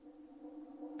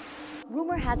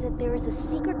Rumor has it there is a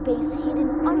secret base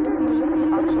hidden underneath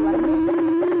the Archelanis.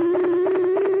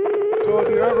 So have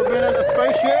you ever been in a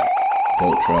spaceship?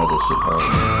 Don't try this at home.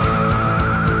 Wow,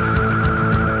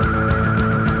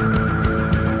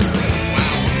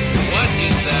 what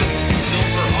is that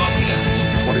silver object?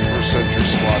 21st century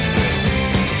Swatch band.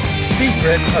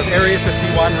 Secrets of Area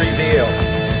 51 revealed.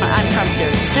 I'm from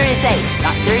Sirius A,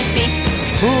 not Sirius B.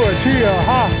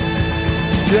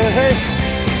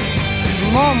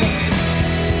 Mama.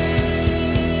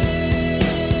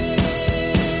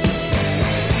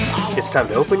 It's time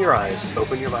to open your eyes,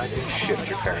 open your mind, and shift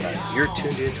your paradigm. You're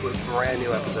tuned into a brand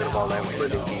new episode of All Night with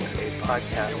Living Geeks, a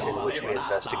podcast in which we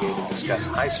investigate and discuss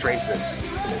high strangeness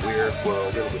in the weird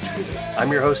world in which we live.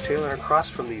 I'm your host, Taylor, and across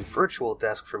from the virtual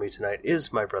desk for me tonight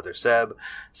is my brother, Seb.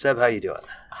 Seb, how you doing?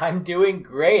 I'm doing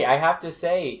great. I have to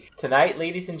say, tonight,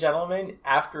 ladies and gentlemen,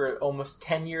 after an almost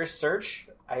 10-year search,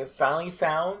 I have finally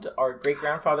found our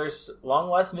great-grandfather's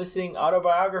long-lost missing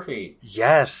autobiography.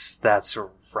 Yes, that's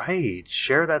right.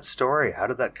 Share that story. How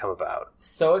did that come about?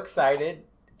 So excited.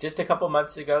 Just a couple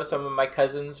months ago, some of my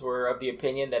cousins were of the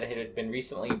opinion that it had been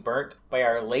recently burnt by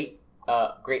our late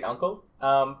great-uncle.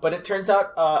 But it turns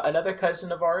out another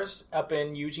cousin of ours up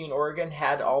in Eugene, Oregon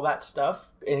had all that stuff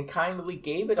and kindly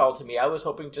gave it all to me. I was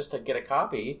hoping just to get a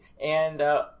copy. And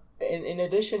in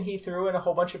addition, he threw in a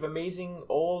whole bunch of amazing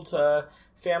old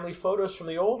family photos from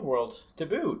the old world to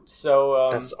boot. So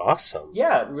that's awesome.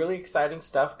 Yeah, really exciting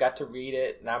stuff. Got to read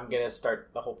it, and I'm going to start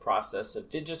the whole process of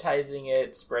digitizing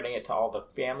it, spreading it to all the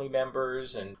family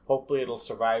members, and hopefully it'll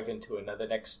survive into another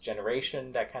next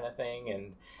generation, that kind of thing.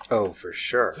 And oh, for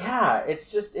sure. Yeah,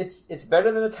 it's just it's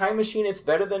better than a time machine. It's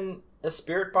better than a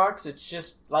spirit box. It's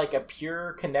just like a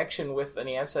pure connection with an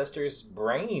ancestor's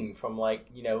brain from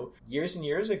years and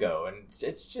years ago. And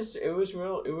it was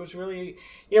really,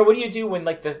 what do you do when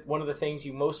one of the things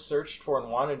you most searched for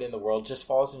and wanted in the world just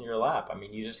falls in your lap? I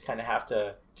mean, you just kind of have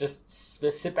to just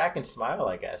sit back and smile,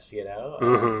 I guess,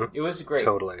 Mm-hmm. It was great.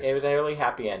 Totally. It was a really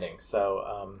happy ending.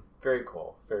 So, very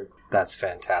cool. Very cool. That's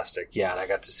fantastic. Yeah, and I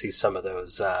got to see some of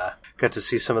those.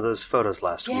 Photos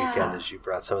last weekend as you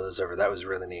brought some of those over. That was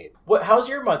really neat. How's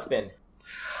your month been?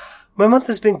 My month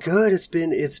has been good. It's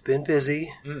been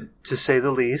busy, to say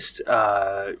the least.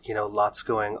 Lots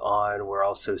going on. We're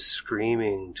also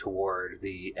screaming toward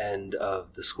the end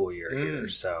of the school year here,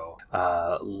 so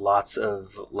lots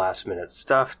of last minute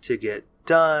stuff to get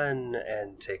done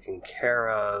and taken care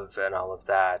of and all of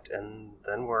that, and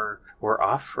then we're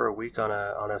off for a week on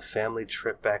a family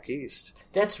trip back east.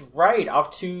 That's right,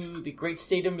 off to the great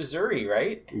state of Missouri,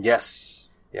 right? Yes.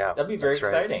 Yeah. That'd be very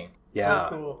exciting. Right. Yeah.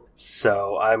 Very cool.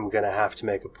 So I'm going to have to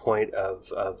make a point of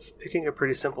picking a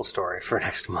pretty simple story for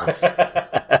next month.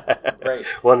 Right.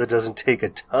 One that doesn't take a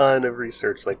ton of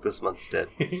research like this month's did.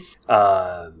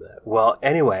 Well,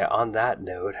 anyway, on that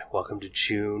note, welcome to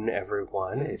June,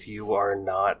 everyone. If you are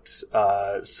not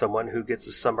someone who gets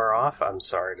a summer off, I'm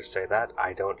sorry to say that.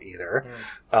 I don't either.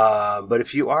 But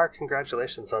if you are,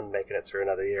 congratulations on making it through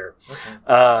another year.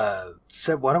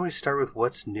 Seb, why don't we start with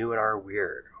what's new in our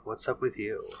weird? What's up with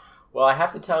you? Well, I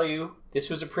have to tell you, this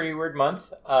was a pretty weird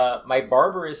month. My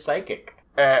barber is psychic.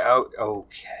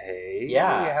 Okay.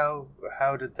 Yeah.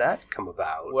 How did that come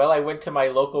about? Well, I went to my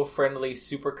local friendly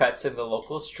Supercuts in the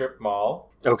local strip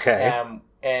mall. Okay.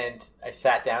 And I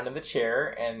sat down in the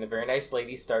chair, and the very nice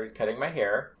lady started cutting my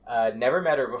hair. Never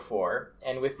met her before.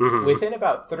 And within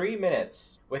about 3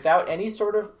 minutes, without any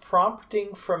sort of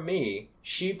prompting from me,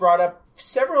 she brought up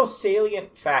several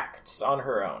salient facts on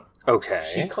her own. Okay.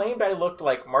 She claimed I looked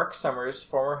like Mark Summers,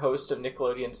 former host of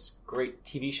Nickelodeon's great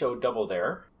TV show Double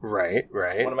Dare. Right.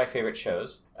 One of my favorite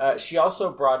shows. She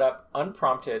also brought up,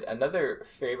 unprompted, another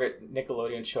favorite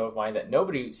Nickelodeon show of mine that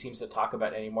nobody seems to talk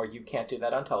about anymore. You Can't Do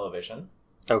That on Television.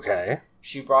 Okay.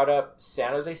 She brought up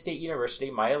San Jose State University,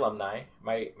 my alumni,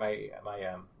 my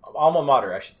alma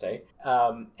mater, I should say.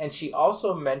 And she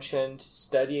also mentioned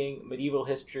studying medieval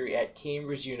history at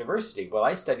Cambridge University. Well,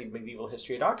 I studied medieval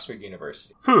history at Oxford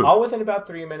University. All within about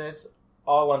 3 minutes,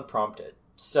 all unprompted.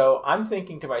 So I'm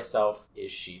thinking to myself,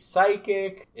 is she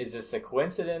psychic? Is this a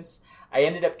coincidence? I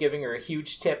ended up giving her a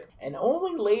huge tip, and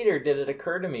only later did it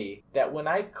occur to me that when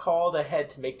I called ahead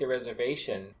to make the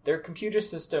reservation, their computer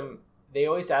system, they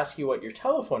always ask you what your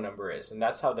telephone number is, and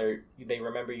that's how they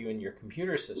remember you in your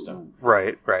computer system.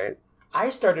 Right. I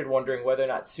started wondering whether or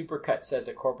not Supercuts as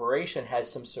a corporation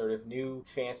has some sort of new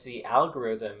fancy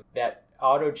algorithm that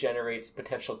auto-generates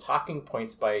potential talking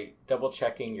points by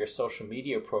double-checking your social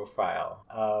media profile.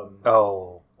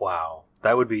 Oh, wow.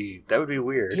 That would be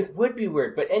weird. It would be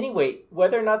weird. But anyway,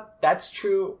 whether or not that's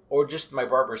true, or just my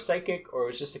barber's psychic, or it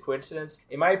was just a coincidence,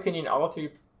 in my opinion, all three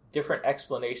different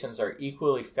explanations are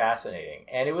equally fascinating.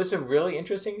 And it was a really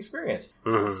interesting experience.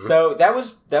 Mm-hmm. So that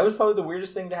was probably the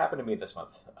weirdest thing to happen to me this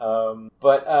month.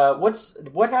 But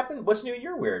what happened? What's new in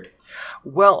your weird?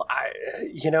 Well,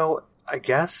 I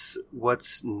guess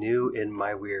what's new in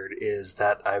my weird is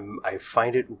that I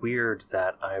find it weird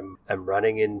that I'm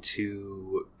running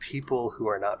into people who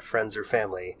are not friends or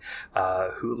family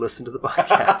who listen to the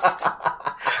podcast.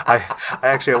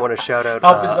 I want to shout out.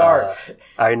 How bizarre!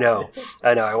 I know.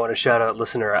 I want to shout out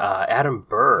listener Adam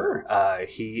Burr.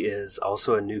 He is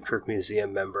also a Newkirk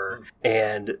Museum member,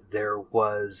 and there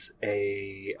was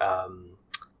a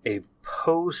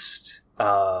post.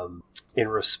 In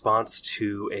response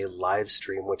to a live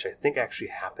stream, which I think actually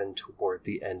happened toward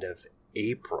the end of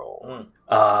April,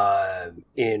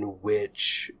 in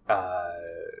which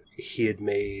he had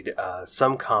made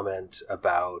some comment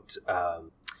about,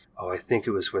 I think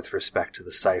it was with respect to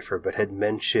the cipher, but had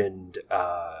mentioned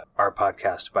our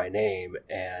podcast by name,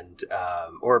 and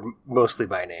or mostly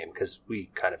by name, because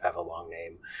we kind of have a long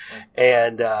name.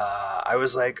 And I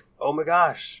was like, oh my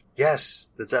gosh, yes,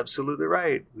 that's absolutely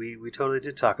right. We totally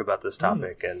did talk about this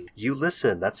topic, and you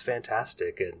listen. That's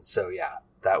fantastic. And so, yeah,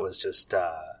 that was just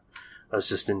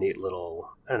a neat little,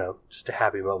 I don't know, just a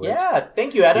happy moment. Yeah,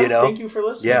 thank you, Adam. Thank you for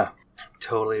listening. Yeah.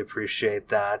 Totally appreciate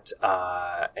that.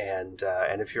 And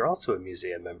if you're also a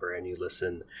museum member and you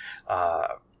listen,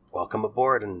 welcome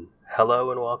aboard, and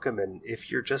hello and welcome. And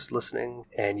if you're just listening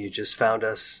and you just found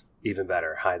us, even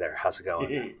better. Hi there. How's it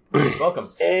going? Welcome.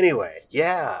 Anyway,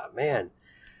 yeah, man.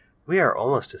 We are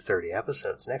almost to 30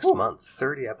 episodes next month.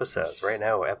 30 episodes. Right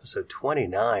now, episode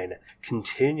 29,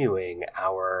 continuing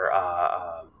our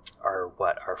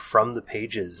From the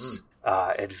Pages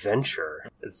adventure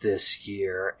this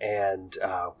year. And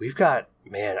we've got,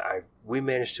 we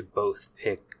managed to both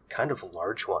pick kind of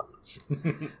large ones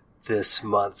this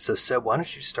month. So Seb, why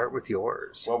don't you start with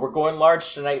yours? Well, we're going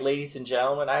large tonight, ladies and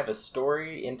gentlemen. I have a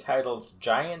story entitled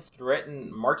Giants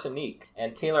Threaten Martinique.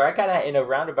 And Taylor, I kind of, in a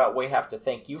roundabout way, have to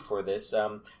thank you for this.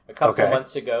 A couple of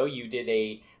months ago, you did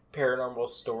a paranormal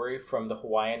story from the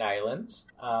Hawaiian Islands.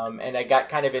 And I got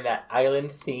kind of in that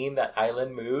island theme, that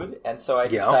island mood. And so I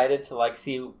decided to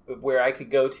see where I could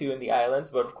go to in the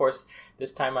islands. But of course,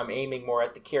 this time I'm aiming more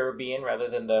at the Caribbean rather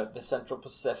than the Central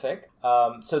Pacific.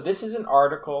 So this is an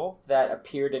article that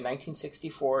appeared in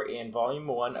 1964 in Volume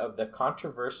 1 of the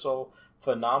Controversial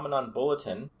Phenomenon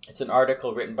Bulletin. It's an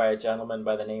article written by a gentleman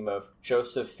by the name of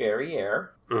Joseph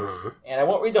Ferrier. Mm-hmm. And I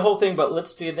won't read the whole thing, but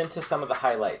let's get into some of the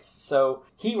highlights. So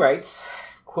he writes,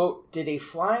 quote, "Did a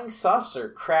flying saucer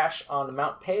crash on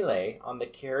Mount Pelee on the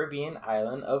Caribbean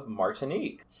island of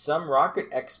Martinique? Some rocket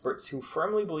experts who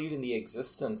firmly believe in the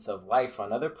existence of life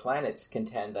on other planets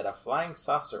contend that a flying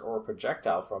saucer or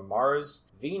projectile from Mars,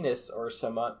 Venus, or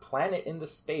some planet in the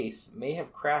space may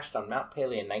have crashed on Mount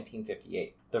Pelee in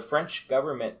 1958. The French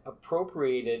government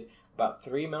appropriated about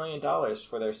 $3 million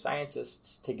for their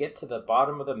scientists to get to the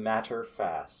bottom of the matter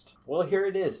fast. Well, here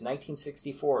it is,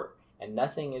 1964, and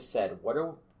nothing is said. What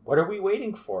are we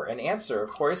waiting for? An answer, of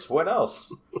course. What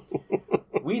else?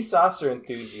 We saucer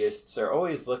enthusiasts are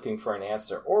always looking for an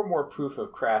answer or more proof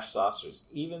of crashed saucers,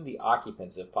 even the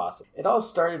occupants if possible. It all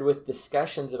started with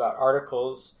discussions about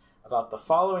articles about the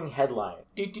following headline.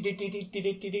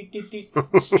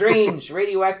 Strange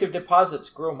radioactive deposits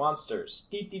grow monsters.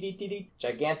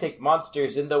 Gigantic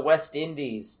monsters in the West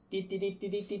Indies.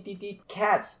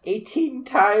 Cats 18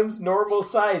 times normal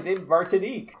size in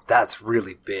Martinique. That's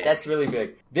really big. That's really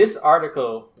big. This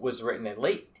article was written in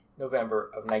late November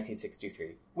of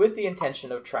 1963 with the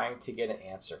intention of trying to get an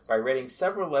answer by writing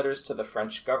several letters to the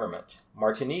French government.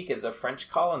 Martinique is a French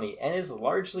colony and is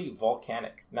largely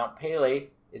volcanic. Mount Pelee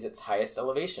is its highest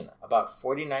elevation, about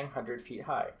 4,900 feet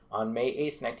high. On May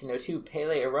 8, 1902,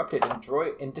 Pelee erupted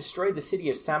and destroyed the city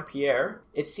of Saint-Pierre.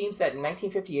 It seems that in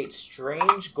 1958,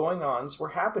 strange going-ons were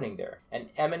happening there.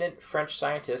 An eminent French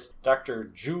scientist, Dr.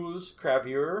 Jules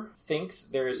Gravure, thinks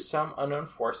there is some unknown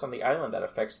force on the island that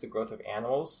affects the growth of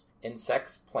animals,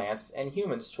 insects, plants, and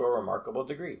humans to a remarkable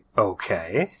degree.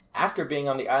 Okay. After being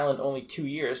on the island only 2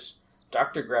 years,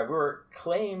 Dr. Gravure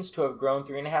claims to have grown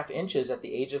 3.5 inches at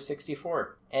the age of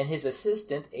 64, and his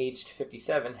assistant, aged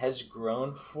 57, has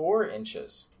grown 4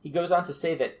 inches. He goes on to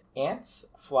say that ants,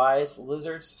 flies,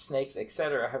 lizards, snakes,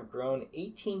 etc. have grown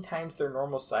 18 times their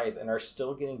normal size and are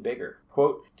still getting bigger.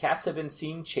 Quote, cats have been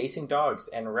seen chasing dogs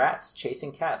and rats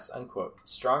chasing cats, unquote.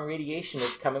 Strong radiation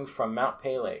is coming from Mount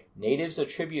Pelee. Natives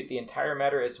attribute the entire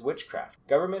matter as witchcraft.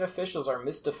 Government officials are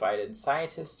mystified and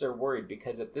scientists are worried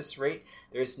because at this rate,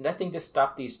 there is nothing to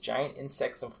stop these giant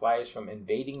insects and flies from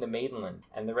invading the mainland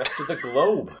and the rest of the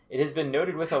globe. globe. It has been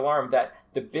noted with alarm that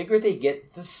the bigger they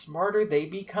get, the smarter they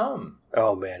become.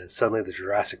 Oh man, and suddenly the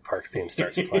Jurassic Park theme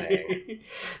starts playing.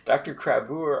 Dr.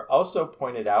 Craveur also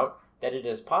pointed out that it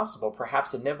is possible,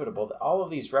 perhaps inevitable, that all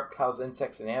of these reptiles,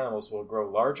 insects, and animals will grow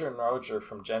larger and larger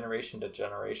from generation to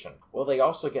generation. Will they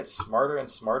also get smarter and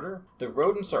smarter? The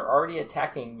rodents are already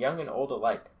attacking young and old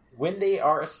alike when they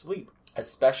are asleep. A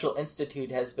special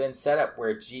institute has been set up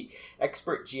where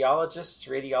expert geologists,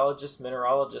 radiologists,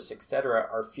 mineralogists, etc.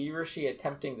 are feverishly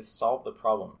attempting to solve the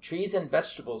problem. Trees and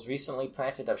vegetables recently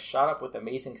planted have shot up with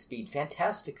amazing speed,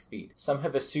 fantastic speed. Some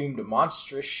have assumed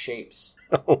monstrous shapes.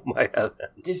 Oh my heavens.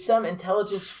 Did some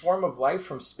intelligence form of life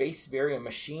from space bury a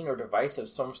machine or device of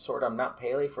some sort on Mount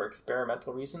Pelee for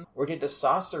experimental reasons? Or did a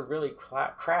saucer really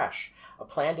crash? A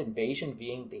planned invasion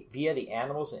via the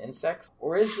animals and insects?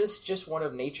 Or is this just one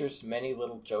of nature's many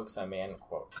little jokes on man?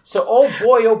 Quote. So,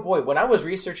 oh boy, when I was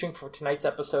researching for tonight's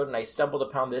episode and I stumbled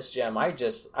upon this gem, I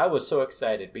was so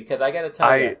excited because I gotta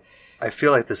tell you, I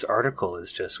feel like this article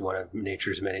is just one of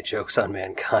nature's many jokes on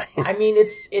mankind. I mean,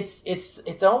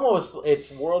 it's almost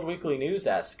World Weekly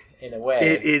News-esque in a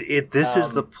way. This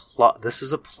is the plot. This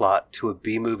is a plot to a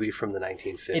B movie from the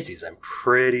 1950s. I'm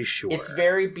pretty sure it's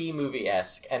very B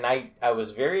movie-esque, and I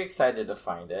was very excited to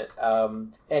find it.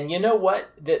 And you know what?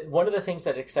 One of the things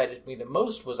that excited me the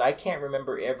most was I can't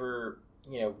remember ever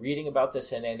reading about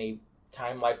this in any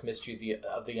Time Life Mystery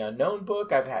of the Unknown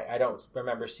book. I don't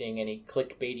remember seeing any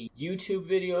clickbaity YouTube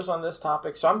videos on this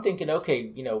topic. So I'm thinking,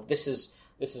 okay, this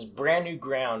is brand new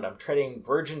ground. I'm treading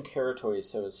virgin territory,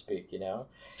 so to speak.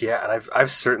 Yeah, and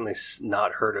I've certainly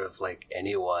not heard of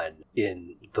anyone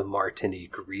in the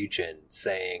Martinique region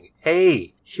saying,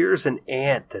 "Hey, here's an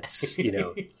ant that's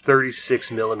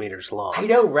 36 millimeters long." I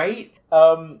know, right?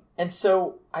 And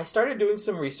so I started doing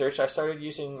some research. I started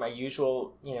using my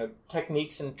usual,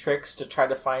 techniques and tricks to try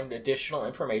to find additional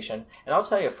information. And I'll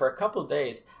tell you, for a couple of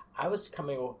days, I was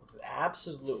coming up with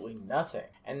absolutely nothing.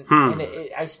 And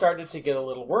I started to get a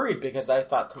little worried because I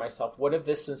thought to myself, what if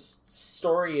this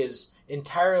story is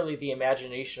entirely the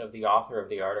imagination of the author of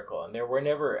the article? And there were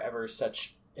never ever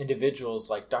such individuals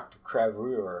like Dr.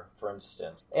 Craveur, for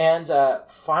instance. And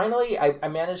finally, I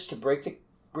managed to break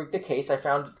the case. I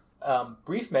found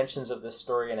brief mentions of this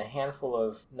story in a handful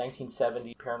of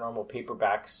 1970 paranormal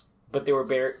paperbacks, but they were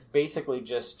basically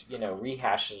just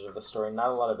rehashes of the story, not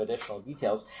a lot of additional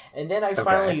details. And then I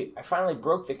finally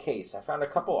broke the case. I found a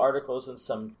couple articles in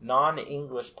some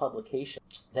non-English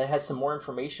publications that had some more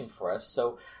information for us.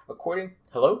 So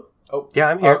hello? Oh, yeah,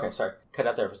 I'm here. Okay, sorry, cut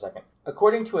out there for a second.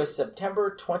 According to a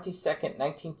September 22nd,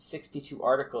 1962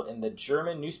 article in the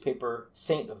German newspaper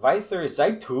St. Weither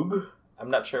Zeitung, I'm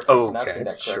not sure if I'm pronouncing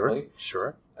that correctly.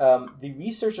 Sure. The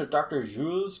research of Dr.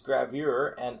 Jules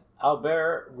Gravure and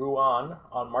Albert Rouen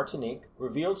on Martinique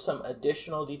revealed some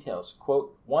additional details.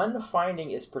 Quote, one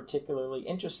finding is particularly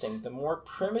interesting. The more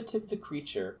primitive the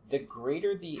creature, the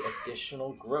greater the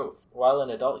additional growth. While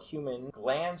in adult human,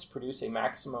 glands produce a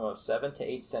maximum of 7 to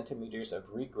 8 centimeters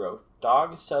of regrowth.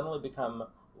 Dogs suddenly become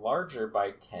larger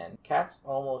by 10. Cats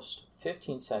almost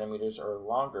 15 centimeters or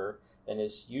longer than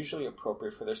is usually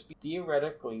appropriate for their speed.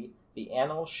 Theoretically, the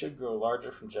animal should grow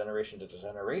larger from generation to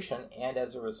generation, and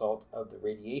as a result of the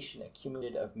radiation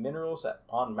accumulated of minerals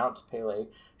on Mount Pelee,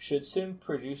 should soon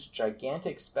produce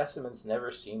gigantic specimens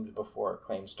never seen before,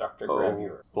 claims Dr.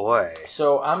 Gravure. Oh, boy.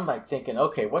 So I'm thinking,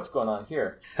 okay, what's going on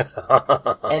here?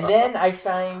 And then I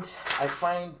find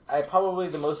probably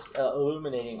the most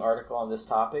illuminating article on this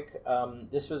topic.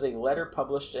 This was a letter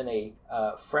published in a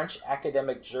French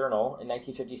academic journal in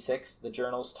 1956. The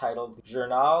journal's titled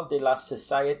Journal de la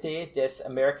Société des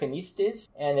Americanistes,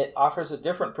 and it offers a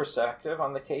different perspective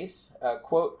on the case.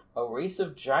 Quote, a race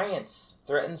of giants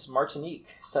threatens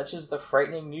Martinique, such is the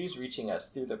frightening news reaching us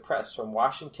through the press from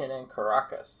Washington and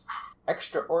Caracas.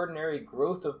 Extraordinary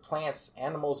growth of plants,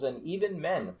 animals, and even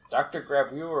men. Dr.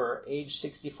 Gravure, age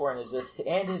 64,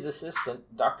 and his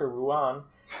assistant, Dr. Rouen,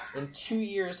 in 2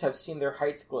 years have seen their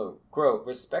heights grow,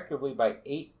 respectively, by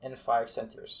 8 and 5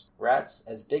 centimeters. Rats,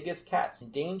 as big as cats,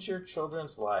 endanger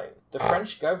children's lives. The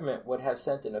French government would have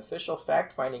sent an official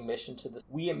fact-finding mission to this.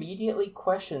 We immediately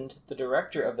questioned the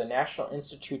director of the National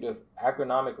Institute of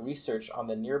Agronomic Research on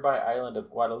the nearby island of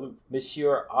Guadeloupe,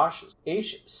 Monsieur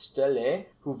H. Stelle,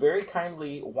 who very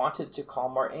kindly wanted to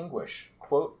calm our anguish.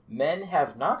 Quote, men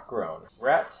have not grown,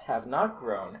 rats have not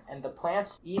grown, and the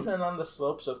plants, even on the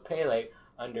slopes of Pelee,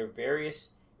 under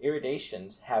various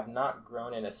irridations, have not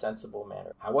grown in a sensible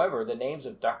manner. However, the names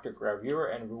of Dr.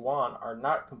 Gravure and Rouen are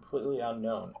not completely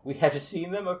unknown. We have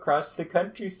seen them across the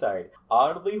countryside,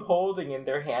 oddly holding in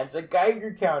their hands a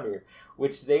Geiger counter,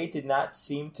 which they did not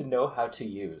seem to know how to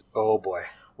use. Oh boy.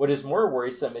 What is more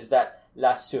worrisome is that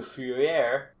La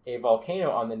Soufriere, a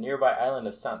volcano on the nearby island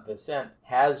of Saint Vincent,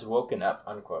 has woken up,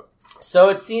 unquote. So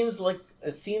it seems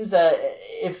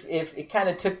if it kind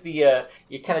of took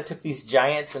these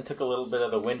giants and took a little bit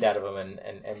of the wind out of them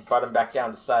and brought them back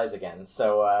down to size again.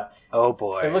 So oh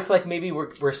boy, it looks like maybe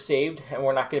we're saved and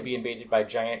we're not going to be invaded by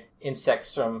giant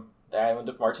insects from the island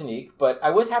of Martinique. But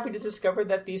I was happy to discover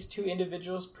that these two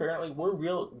individuals apparently were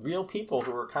real people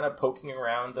who were kind of poking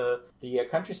around the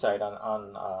countryside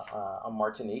on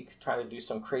Martinique, trying to do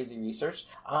some crazy research.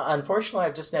 Unfortunately,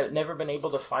 I've just never been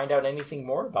able to find out anything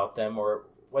more about them or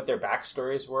what their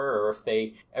backstories were, or if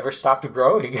they ever stopped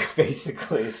growing,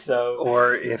 basically. So,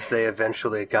 or if they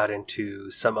eventually got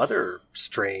into some other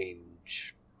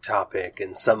strange topic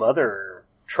in some other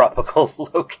tropical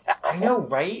locale. I know,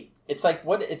 right? It's like,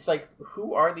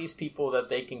 who are these people that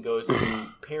they can go to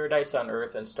paradise on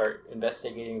Earth and start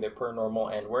investigating their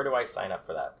paranormal, and where do I sign up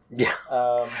for that? Yeah.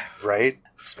 Right?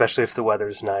 Especially if the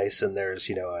weather's nice and there's,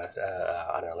 I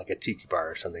don't know, like a tiki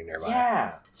bar or something nearby.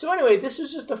 Yeah. So anyway, this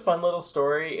was just a fun little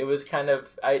story. It was kind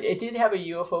of, it did have a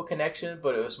UFO connection,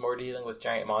 but it was more dealing with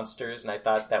giant monsters, and I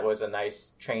thought that was a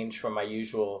nice change from my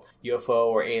usual UFO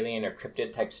or alien or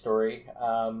cryptid type story.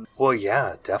 Well,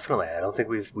 yeah, definitely. I don't think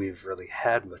we've really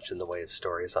had much in the way of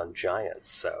stories on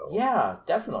giants, so. Yeah,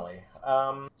 definitely.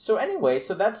 So anyway,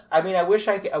 so that's, I wish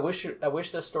I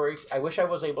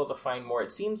was able to find more.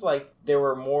 It seems like there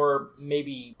were more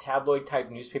maybe tabloid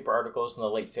type newspaper articles in the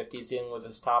late 50s dealing with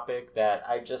this topic that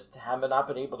I just have not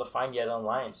been able to find yet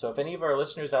online. So if any of our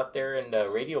listeners out there in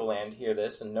Radio Land hear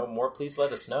this and know more, please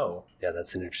let us know. Yeah,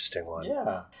 that's an interesting one.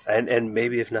 Yeah. And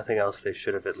maybe if nothing else, they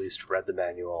should have at least read the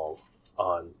manual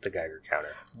on the Geiger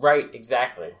counter. Right,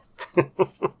 exactly.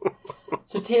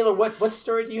 So Taylor, what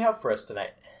story do you have for us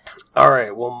tonight? All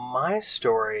right. Well, my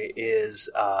story is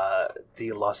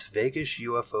the Las Vegas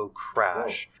UFO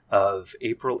crash of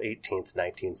April 18th,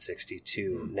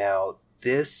 1962. Now,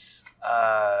 this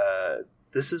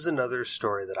is another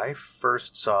story that I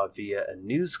first saw via a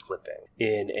news clipping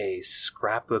in a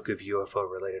scrapbook of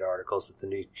UFO-related articles that the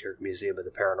New York Museum of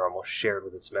the Paranormal shared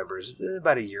with its members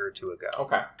about a year or two ago.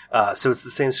 Okay. So it's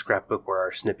the same scrapbook where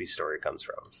our Snippy story comes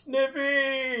from.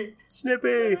 Snippy!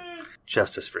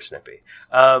 Justice for Snippy.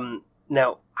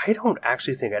 Now, I don't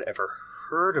actually think I'd ever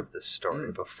heard of this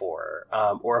story before,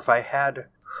 or if I had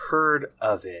heard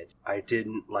of it, I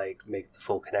didn't make the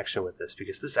full connection with this,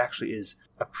 because this actually is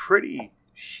a pretty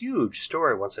huge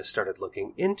story once I started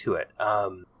looking into it,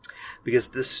 because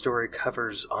this story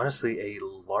covers, honestly, a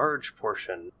large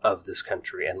portion of this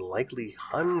country and likely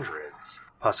hundreds,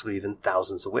 possibly even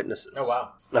thousands of witnesses. Oh,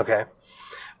 wow. Okay.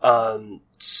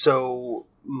 So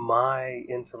my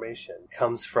information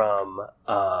comes from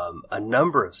a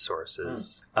number of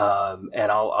sources,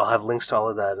 and I'll have links to all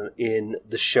of that in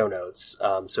the show notes.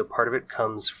 So part of it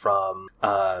comes from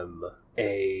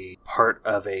a part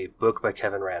of a book by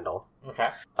Kevin Randall, okay,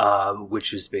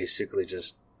 which is basically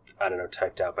just, I don't know,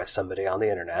 typed out by somebody on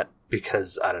the internet,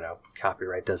 because, I don't know,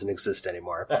 copyright doesn't exist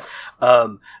anymore.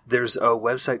 There's a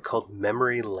website called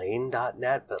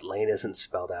memorylane.net, but lane isn't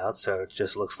spelled out, so it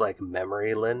just looks like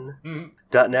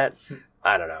memorylane.net.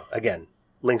 I don't know. Again,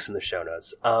 links in the show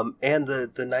notes. And the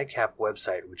Nightcap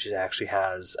website, which actually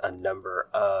has a number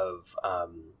of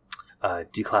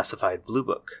declassified Blue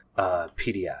Book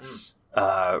PDFs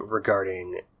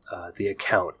regarding the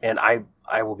account. And I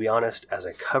will be honest, as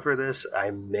I cover this,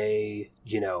 I may,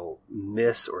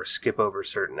 miss or skip over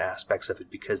certain aspects of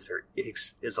it, because there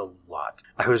is a lot.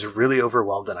 I was really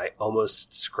overwhelmed and I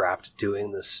almost scrapped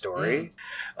doing this story.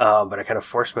 But I kind of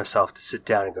forced myself to sit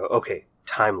down and go, okay,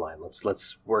 timeline.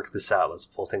 Let's work this out. Let's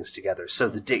pull things together. So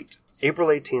the date, April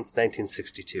 18th,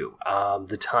 1962.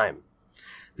 The time,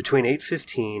 between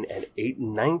 8:15 and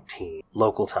 8:19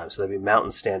 local time. So that'd be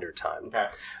Mountain Standard Time. Okay.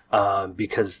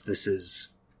 Because this is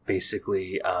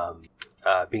basically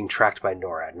being tracked by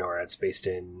NORAD. NORAD's based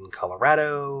in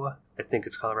Colorado. I think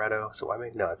it's Colorado. So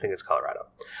Wyoming? No, I think it's Colorado.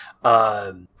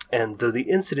 And though the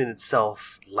incident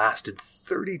itself lasted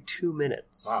 32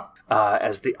 minutes, wow,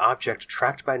 as the object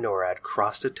tracked by NORAD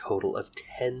crossed a total of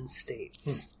 10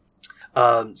 states.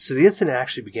 So the incident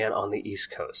actually began on the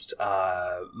East Coast.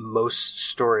 Most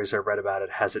stories I read about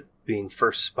it has it being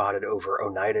first spotted over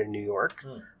Oneida, New York,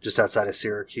 just outside of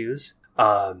Syracuse.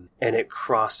 And it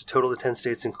crossed a total of 10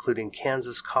 states, including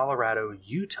Kansas, Colorado,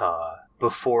 Utah,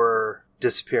 before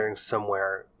disappearing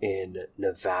somewhere in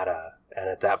Nevada. And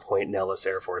at that point, Nellis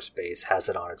Air Force Base has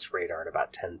it on its radar at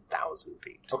about 10,000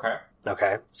 feet.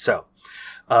 Okay. So,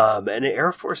 an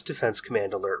Air Force Defense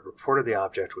Command alert reported the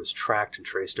object was tracked and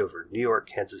traced over New York,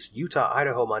 Kansas, Utah,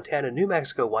 Idaho, Montana, New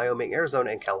Mexico, Wyoming,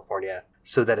 Arizona, and California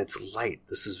so that its light,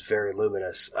 this was very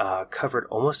luminous, covered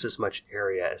almost as much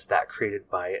area as that created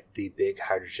by the big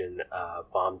hydrogen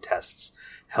bomb tests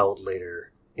held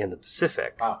later in the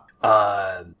Pacific. Wow.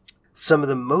 Some of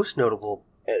the most notable,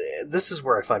 this is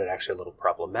where I find it actually a little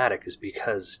problematic, is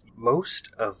because most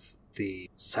of the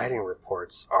sighting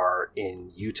reports are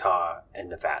in Utah and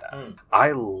Nevada.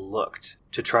 I looked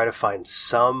to try to find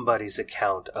somebody's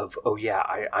account of, oh yeah,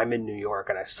 I'm in New York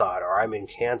and I saw it, or I'm in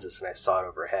Kansas and I saw it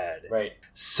overhead. Right.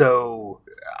 So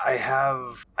I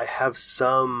have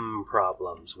some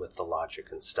problems with the logic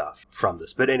and stuff from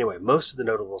this. But anyway, most of the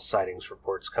notable sightings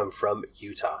reports come from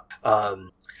Utah.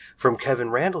 From Kevin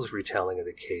Randall's retelling of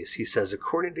the case, he says,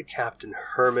 according to Captain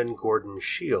Herman Gordon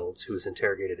Shields, who was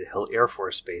interrogated at Hill Air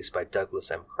Force Base by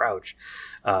Douglas M. Crouch,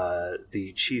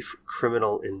 the chief of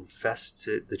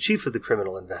the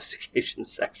criminal investigation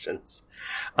sections.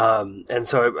 And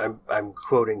so I'm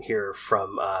quoting here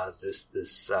from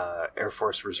this Air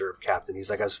Force Reserve captain. He's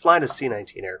like, I was flying a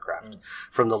C-19 aircraft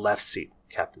from the left seat,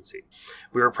 captain seat.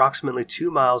 We were approximately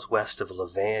 2 miles west of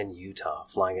Levan, Utah,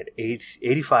 flying at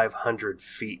 8,500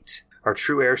 feet. Our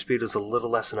true airspeed was a little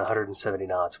less than 170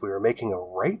 knots. We were making a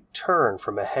right turn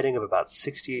from a heading of about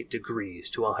 68 degrees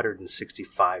to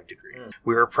 165 degrees.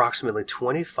 We were approximately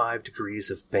 25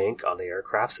 degrees of bank on the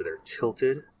aircraft, so they're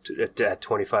tilted at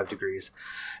 25 degrees.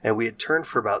 And we had turned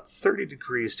for about 30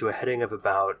 degrees to a heading of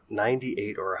about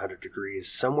 98 or 100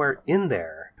 degrees, somewhere in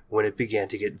there, when it began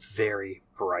to get very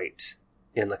bright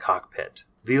in the cockpit.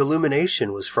 The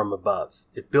illumination was from above.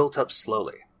 It built up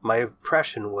slowly. My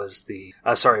first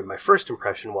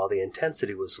impression, while the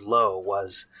intensity was low,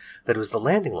 was that it was the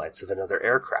landing lights of another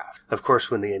aircraft. Of course,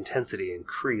 when the intensity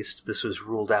increased, this was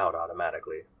ruled out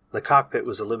automatically. The cockpit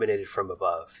was illuminated from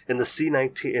above. In the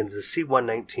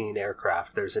C-119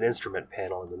 aircraft, there's an instrument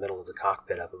panel in the middle of the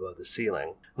cockpit up above the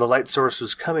ceiling. The light source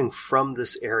was coming from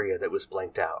this area that was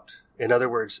blanked out. In other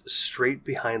words, straight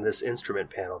behind this instrument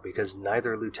panel, because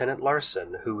neither Lieutenant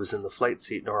Larson, who was in the flight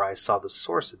seat, nor I saw the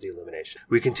source of the illumination.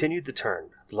 We continued the turn.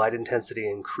 The light intensity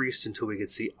increased until we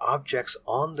could see objects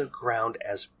on the ground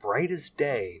as bright as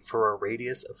day for a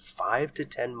radius of 5 to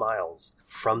 10 miles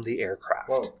from the aircraft.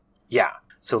 Whoa. Yeah.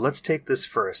 So let's take this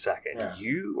for a second. Yeah.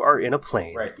 You are in a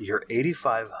plane. Right. You're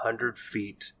 8,500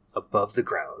 feet above the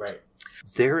ground. Right.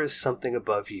 There is something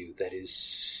above you that is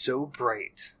so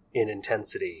bright in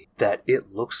intensity that it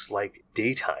looks like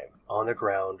daytime on the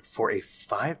ground for a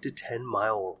 5 to 10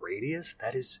 mile radius.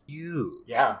 That is huge.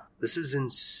 Yeah. This is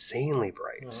insanely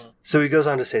bright. Mm-hmm. So he goes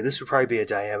on to say this would probably be a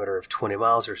diameter of 20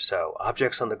 miles or so.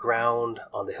 Objects on the ground,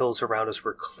 on the hills around us,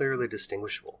 were clearly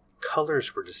distinguishable.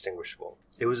 Colors were distinguishable.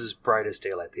 It was as bright as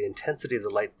daylight. The intensity of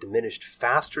the light diminished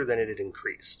faster than it had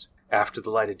increased. After the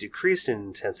light had decreased in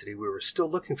intensity, we were still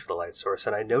looking for the light source,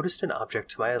 and I noticed an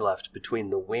object to my left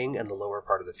between the wing and the lower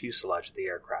part of the fuselage of the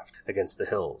aircraft, against the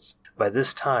hills. By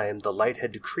this time, the light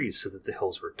had decreased so that the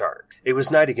hills were dark. It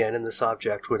was night again, and this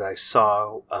object which I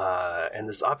saw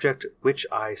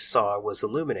was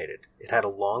illuminated. It had a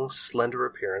long, slender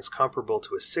appearance comparable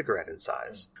to a cigarette in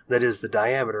size. That is, the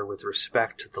diameter with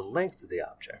respect to the length of the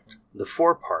object. The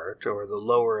forepart, or the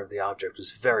lower of the object,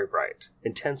 was very bright,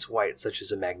 intense white, such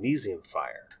as a magnesium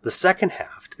fire. The second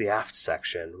half, the aft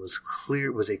section, was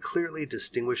a clearly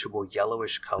distinguishable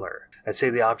yellowish color. I'd say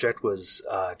the object was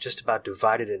just about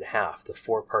divided in half, the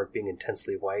forepart being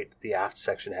intensely white, the aft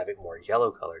section having more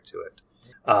yellow color to it.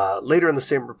 Later in the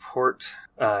same report,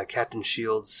 Captain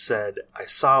Shields said, I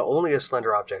saw only a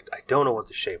slender object. I don't know what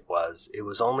the shape was. It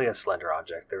was only a slender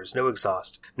object. There was no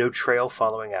exhaust, no trail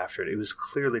following after it. It was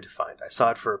clearly defined. I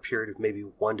saw it for a period of maybe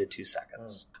 1 to 2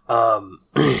 seconds.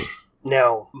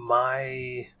 Now,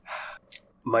 my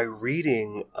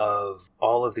reading of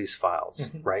all of these files,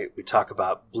 right? We talk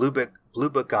about Blue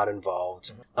Book got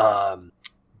involved.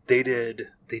 They did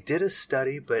a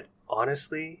study, but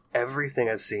honestly, everything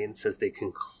I've seen says they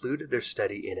concluded their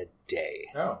study in a day.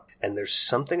 Oh. And there's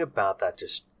something about that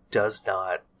just does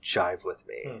not jive with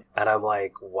me. And I'm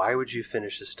like, why would you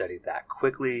finish the study that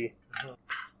quickly?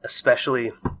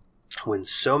 Especially when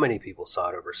so many people saw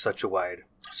it over such a wide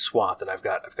swath. And I've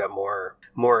got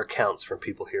more accounts from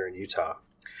people here in Utah.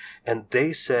 And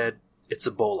they said it's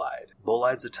a bolide.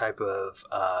 Bolide's a type of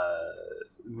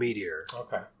meteor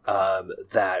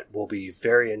that will be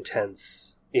very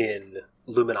intense in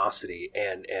luminosity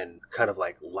and kind of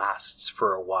like lasts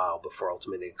for a while before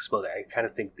ultimately exploding. I kind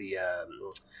of think the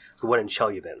one in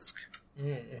Chelyabinsk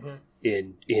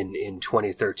in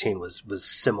 2013 was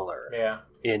similar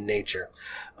in nature.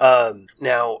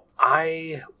 Now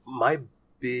my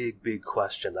big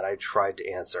question that I tried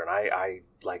to answer, and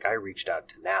I reached out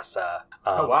to NASA.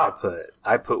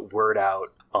 I put word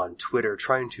out on Twitter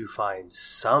trying to find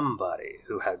somebody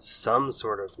who had some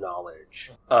sort of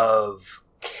knowledge of,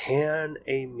 can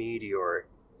a meteor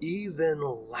even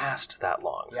last that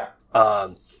long? Yeah.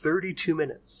 32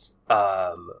 minutes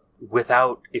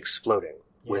without exploding,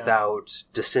 without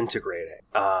disintegrating,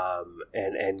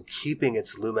 and keeping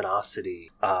its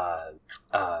luminosity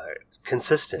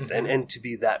consistent, and to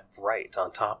be that bright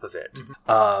on top of it.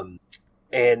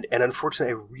 And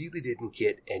unfortunately, I really didn't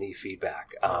get any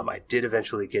feedback. I did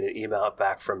eventually get an email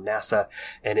back from NASA,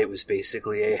 and it was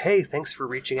basically a, hey, thanks for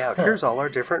reaching out. Here's all our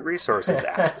different resources.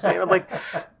 Ask us. And I'm like,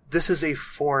 this is a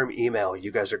form email.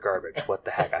 You guys are garbage. What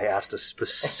the heck? I asked a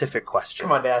specific question.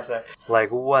 Come on, NASA.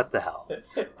 Like, what the hell?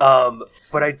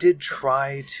 But I did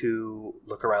try to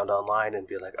look around online and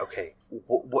be like, okay,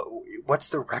 what's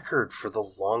the record for the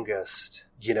longest,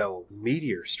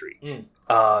 meteor streak?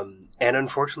 And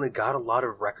unfortunately got a lot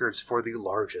of records for the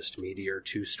largest meteor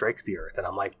to strike the Earth. And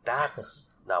I'm like,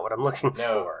 that's not what I'm looking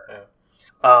for.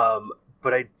 No.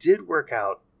 But I did work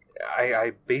out.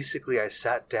 I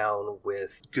sat down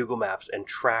with Google Maps and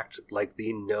tracked like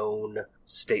the known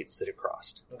states that it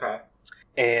crossed. Okay.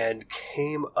 And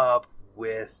came up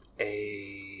with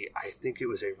I think it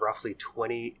was a roughly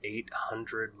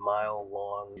 2,800 mile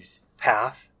long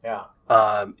path. Yeah.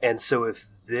 And so if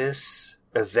this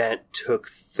event took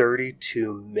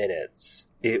 32 minutes,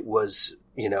 it was,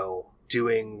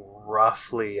 doing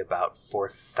roughly about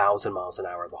 4,000 miles an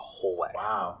hour the whole way.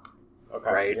 Wow.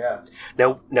 Okay. Right? Yeah.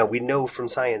 Now we know from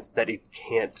science that it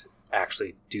can't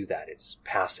actually do that. It's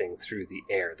passing through the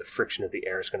air. The friction of the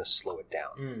air is going to slow it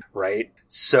down. Right?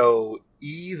 So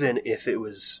even if it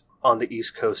was on the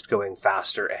East Coast going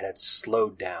faster and it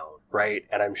slowed down, right?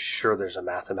 And I'm sure there's a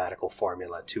mathematical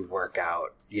formula to work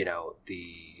out,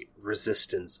 the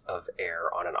resistance of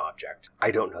air on an object. I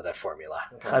don't know that formula.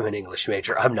 Okay. I'm an English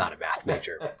major. I'm not a math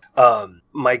major.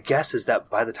 My guess is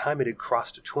that by the time it had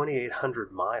crossed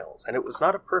 2,800 miles, and it was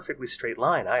not a perfectly straight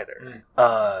line either.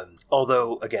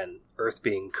 Although, again, Earth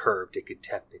being curved, it could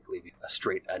technically be a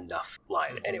straight enough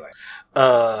line. Anyway,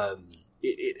 I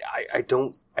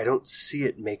don't see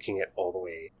it making it all the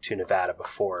way to Nevada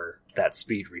before that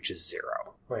speed reaches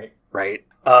zero. Right. Right.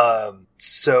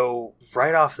 So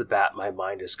right off the bat, my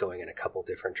mind is going in a couple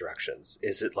different directions.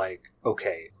 Is it like,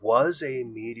 okay, was a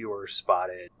meteor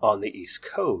spotted on the East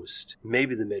Coast,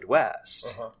 maybe the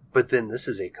Midwest, but then this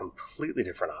is a completely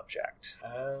different object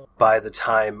by the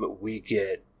time we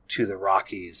get to the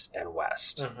Rockies and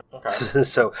west. Okay.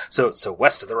 so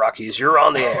west of the Rockies, you're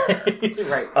on the air.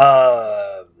 Right.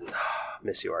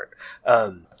 Miss you, Art.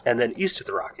 And then east of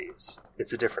the Rockies,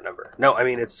 it's a different number. No, I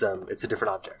mean it's a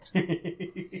different object.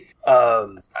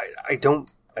 I don't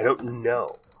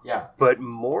know. Yeah. But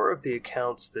more of the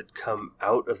accounts that come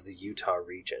out of the Utah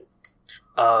region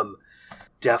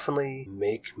definitely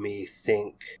make me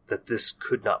think that this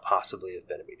could not possibly have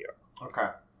been a meteor. Okay.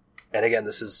 And again,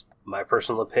 this is my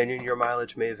personal opinion. Your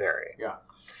mileage may vary. Yeah.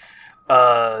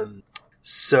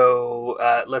 So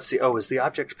let's see. Oh, is the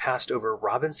object passed over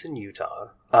Robinson, Utah?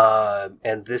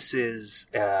 And this is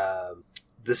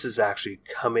actually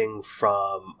coming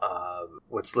from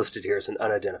what's listed here as an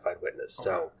unidentified witness.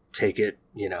 Okay. So take it,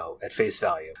 at face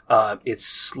value. It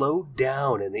slowed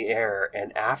down in the air,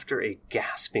 and after a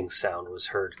gasping sound was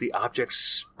heard, the object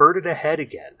spurted ahead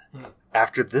again.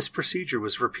 After this procedure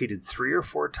was repeated 3 or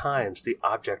 4 times, the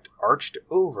object arched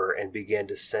over and began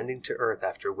descending to Earth,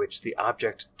 after which the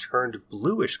object turned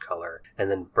bluish color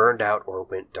and then burned out or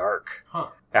went dark.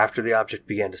 After the object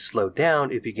began to slow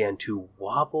down, it began to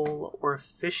wobble or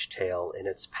fishtail in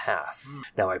its path.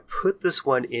 Now, I put this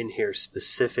one in here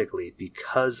specifically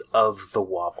because of the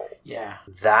wobble. Yeah.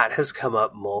 That has come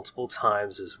up multiple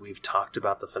times as we've talked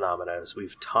about the phenomena, as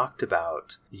we've talked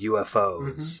about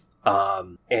UFOs.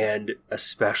 And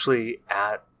especially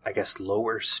at, I guess,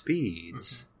 lower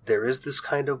speeds, there is this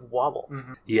kind of wobble,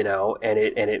 and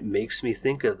it makes me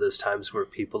think of those times where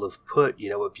people have put,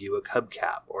 a Buick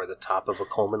hubcap or the top of a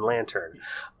Coleman lantern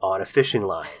on a fishing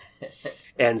line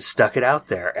and stuck it out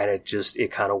there, and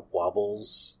it kind of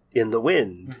wobbles in the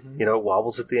wind, it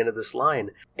wobbles at the end of this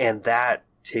line. And that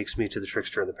takes me to the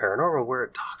Trickster and the Paranormal, where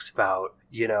it talks about,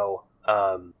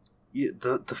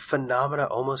 the phenomena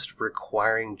almost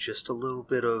requiring just a little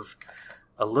bit of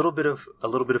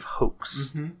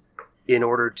hoax in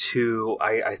order to,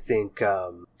 I think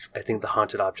the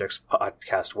Haunted Objects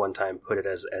podcast one time put it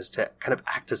as to kind of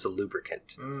act as a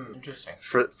lubricant. Interesting.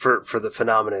 For the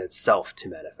phenomena itself to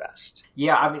manifest.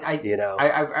 Yeah, I mean,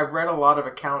 I've read a lot of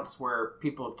accounts where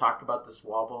people have talked about this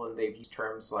wobble, and they've used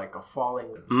terms like a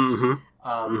falling.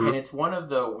 And it's one of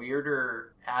the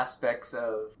weirder aspects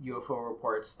of UFO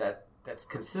reports that that's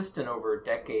consistent over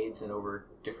decades and over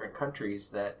different countries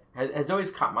that has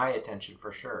always caught my attention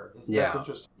for sure. That's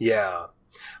interesting. Yeah.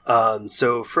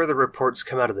 So further reports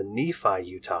come out of the Nephi,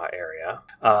 Utah area.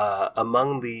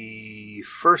 Among the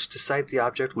first to cite the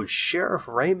object was Sheriff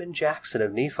Raymond Jackson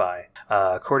of Nephi.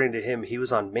 According to him, he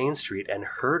was on Main Street and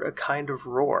heard a kind of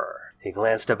roar. He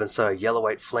glanced up and saw a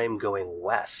yellow-white flame going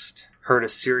west, heard a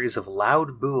series of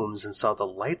loud booms, and saw the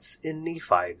lights in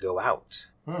Nephi go out.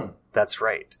 That's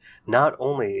right. Not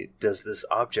only does this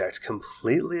object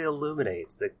completely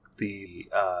illuminate the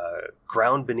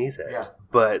ground beneath it,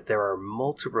 but there are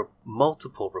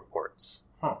multiple reports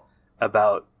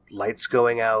about lights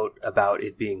going out, about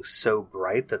it being so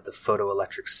bright that the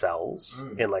photoelectric cells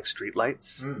in like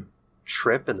streetlights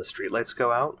trip and the streetlights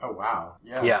go out. Oh, wow.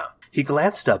 Yeah. He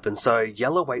glanced up and saw a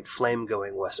yellow-white flame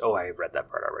going west. Oh, I read that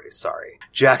part already. Sorry.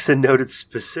 Jackson noted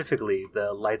specifically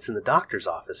the lights in the doctor's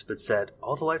office, but said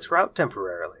all the lights were out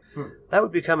temporarily. That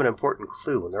would become an important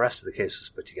clue when the rest of the case was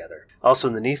put together. Also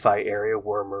in the Nephi area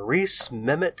were Maurice,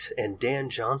 Mehmet, and Dan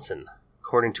Johnson.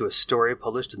 According to a story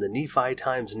published in the Nephi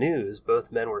Times News,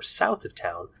 both men were south of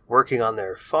town, working on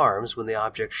their farms when the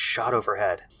object shot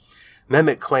overhead.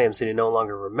 Mehmet claims that he no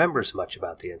longer remembers much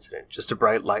about the incident, just a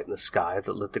bright light in the sky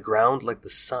that lit the ground like the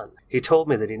sun. He told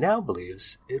me that he now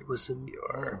believes it was a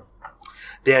meteor.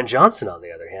 Dan Johnson, on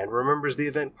the other hand, remembers the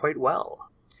event quite well.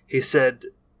 He said,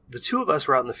 "The two of us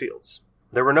were out in the fields.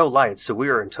 There were no lights, so we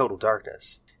were in total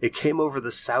darkness. It came over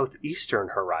the southeastern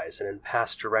horizon and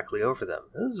passed directly over them.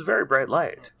 It was a very bright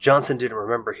light." Johnson didn't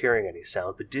remember hearing any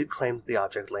sound, but did claim that the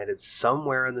object landed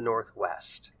somewhere in the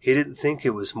northwest. He didn't think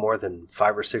it was more than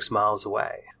 5 or 6 miles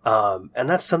away. And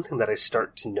that's something that I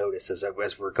start to notice as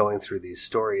we're going through these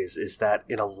stories, is that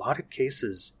in a lot of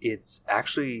cases, it's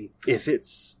actually, if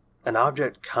it's an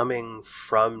object coming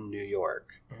from New York,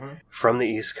 from the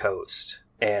East Coast,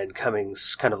 and coming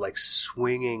kind of like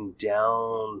swinging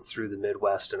down through the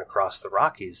Midwest and across the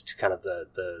Rockies to kind of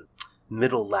the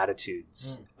middle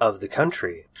latitudes of the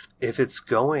country. If it's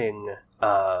going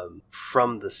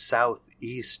from the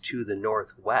southeast to the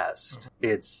northwest,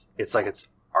 it's like it's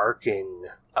arcing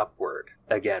upward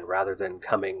again, rather than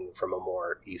coming from a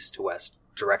more east to west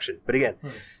direction. But again,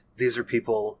 these are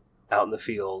people out in the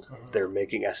field. They're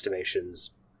making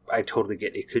estimations. I totally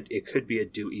get it. It could be a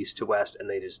due east to west, and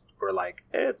they just were like,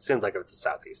 it seems like it's the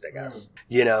southeast, I guess.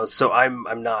 You know, so I'm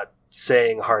not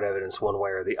saying hard evidence one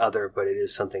way or the other, but it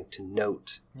is something to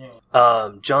note.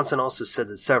 Johnson also said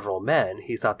that several men,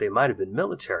 he thought they might have been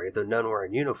military, though none were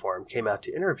in uniform, came out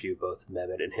to interview both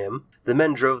Mehmet and him. The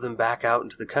men drove them back out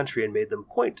into the country and made them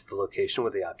point to the location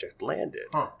where the object landed.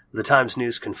 The Times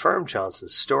News confirmed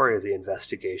Johnson's story of the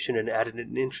investigation and added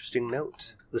an interesting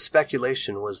note. The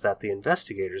speculation was that the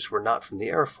investigators were not from the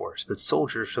Air Force, but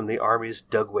soldiers from the Army's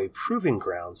Dugway Proving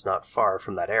Grounds not far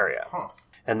from that area.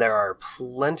 And there are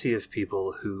plenty of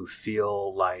people who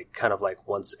feel like, kind of like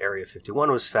once Area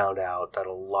 51 was found out, that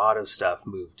a lot of stuff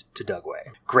moved to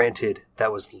Dugway. Granted,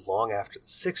 that was long after the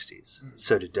 60s.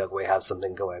 So did Dugway have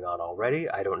something going on already?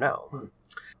 I don't know.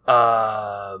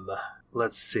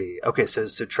 Let's see. Okay, so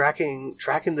tracking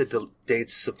the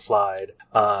dates supplied,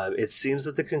 it seems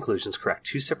that the conclusion is correct.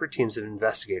 2 separate teams of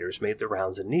investigators made the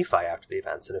rounds in Nephi after the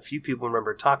events, and a few people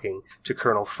remember talking to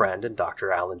Colonel Friend and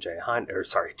Dr. J.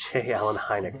 Allen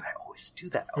Hynek. I always do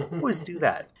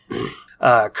that.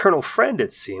 Colonel Friend,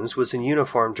 it seems, was in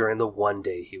uniform during the one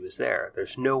day he was there.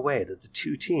 There's no way that the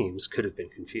 2 teams could have been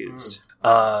confused.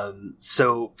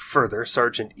 So further,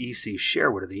 Sergeant E.C.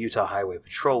 Sherwood of the Utah Highway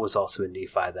Patrol was also in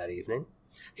Nephi that evening.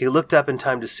 He looked up in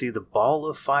time to see the ball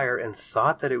of fire and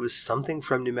thought that it was something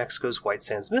from New Mexico's White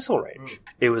Sands Missile Range.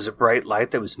 It was a bright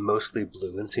light that was mostly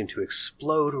blue and seemed to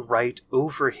explode right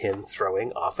over him,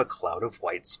 throwing off a cloud of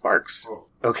white sparks.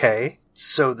 Okay,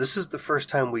 so this is the first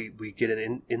time we get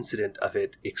an incident of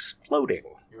it exploding.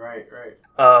 Right.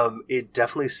 It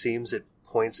definitely seems at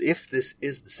points, if this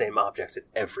is the same object at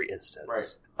every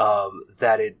instance,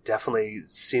 that it definitely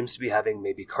seems to be having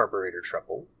maybe carburetor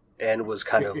trouble and was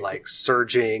kind of like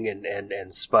surging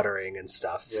and sputtering and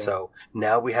stuff. So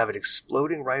now we have it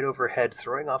exploding right overhead,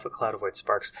 throwing off a cloud of white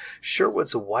sparks.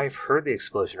 Sherwood's wife heard the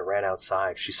explosion and ran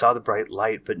outside. She saw the bright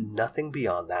light, but nothing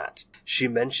beyond that. She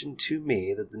mentioned to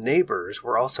me that the neighbors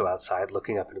were also outside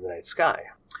looking up into the night sky.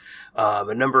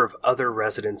 A number of other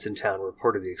residents in town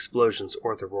reported the explosions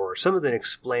or the roar. Some of them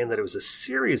explained that it was a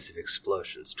series of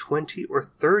explosions, 20 or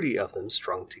 30 of them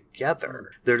strung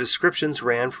together. Their descriptions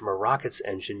ran from a rocket's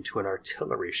engine to an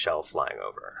artillery shell flying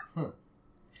over.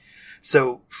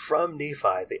 So from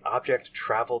Nephi, the object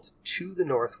traveled to the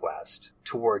northwest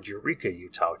toward Eureka,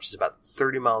 Utah, which is about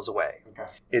 30 miles away. Okay.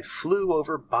 It flew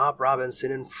over Bob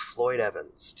Robinson and Floyd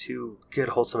Evans, two good,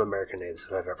 wholesome American names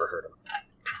if I've ever heard them.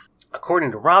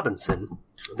 According to Robinson,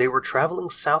 they were traveling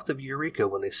south of Eureka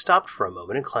when they stopped for a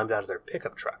moment and climbed out of their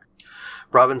pickup truck.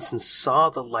 Robinson saw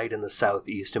the light in the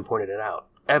southeast and pointed it out.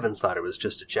 Evans thought it was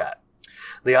just a jet.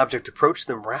 The object approached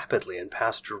them rapidly and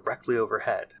passed directly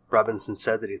overhead. Robinson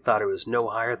said that he thought it was no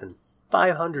higher than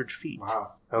 500 feet.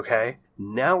 Wow. Okay?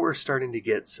 Now we're starting to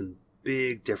get some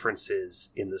big differences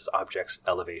in this object's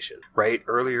elevation, right?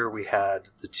 Earlier we had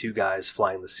the two guys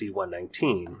flying the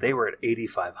C-119. They were at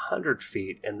 8,500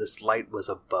 feet, and this light was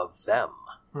above them.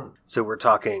 So we're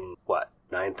talking,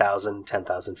 9,000,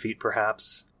 10,000 feet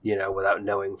perhaps? Without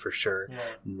knowing for sure. Yeah.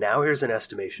 Now here's an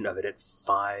estimation of it at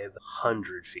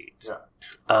 500 feet.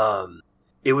 Yeah.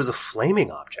 It was a flaming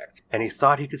object, and he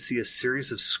thought he could see a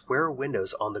series of square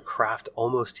windows on the craft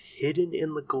almost hidden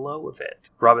in the glow of it.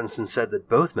 Robinson said that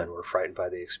both men were frightened by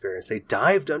the experience. They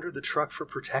dived under the truck for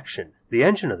protection. The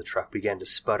engine of the truck began to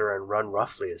sputter and run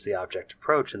roughly as the object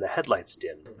approached, and the headlights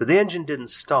dimmed. But the engine didn't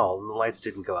stall, and the lights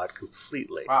didn't go out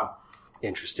completely. Wow.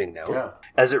 Interesting note. Yeah.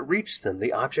 As it reached them,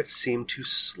 the object seemed to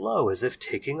slow, as if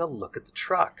taking a look at the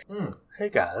truck. Hey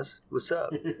guys, what's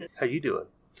up? How you doing?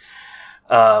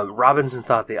 Robinson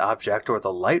thought the object, or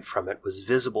the light from it, was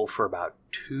visible for about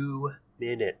 2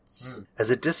 minutes.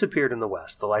 As it disappeared in the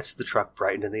west, the lights of the truck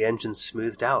brightened and the engine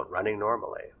smoothed out, running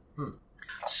normally.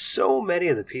 So many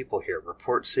of the people here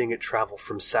report seeing it travel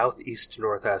from southeast to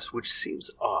northwest, which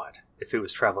seems odd if it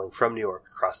was traveling from New York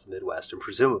across the Midwest and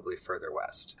presumably further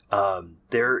west.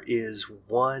 There is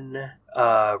one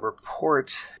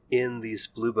report in these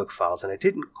Blue Book files, and I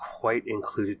didn't quite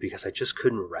include it because I just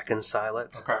couldn't reconcile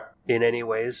it in any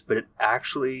ways, but it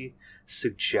actually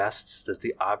suggests that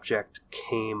the object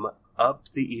came up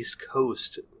the East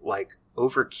Coast, like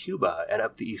over Cuba and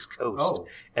up the East Coast,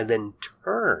 and then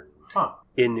turned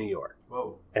in New York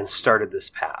and started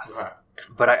this path.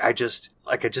 But I just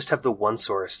have the one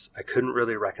source. I couldn't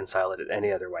really reconcile it in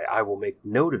any other way. I will make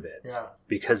note of it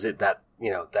because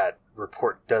that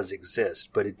report does exist,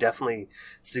 but it definitely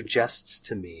suggests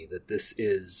to me that this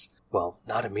is,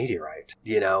 not a meteorite.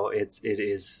 It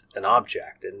is an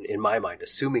object, and in my mind,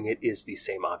 assuming it is the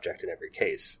same object in every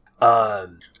case.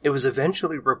 It was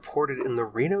eventually reported in the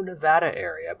Reno, Nevada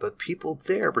area, but people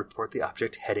there report the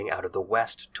object heading out of the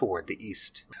west toward the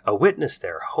east. A witness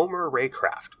there, Homer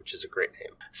Raycraft, which is a great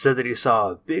name, said that he saw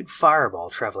a big fireball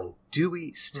traveling due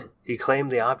east. He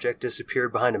claimed the object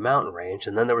disappeared behind a mountain range,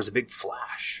 and then there was a big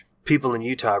flash. People in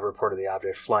Utah reported the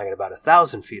object flying at about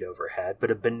 1,000 feet overhead,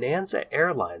 but a Bonanza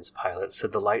Airlines pilot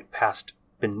said the light passed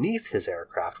beneath his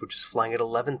aircraft, which is flying at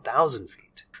 11,000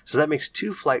 feet. So that makes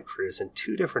 2 flight crews and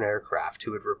 2 different aircraft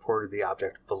who had reported the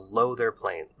object below their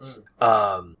planes.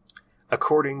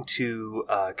 According to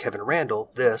Kevin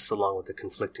Randall, this, along with the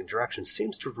conflicting directions,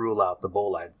 seems to rule out the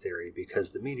bolide theory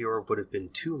because the meteor would have been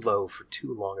too low for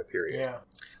too long a period.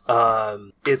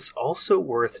 It's also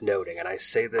worth noting, and I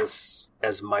say this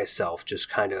as myself,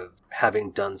 just kind of having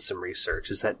done some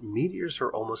research, is that meteors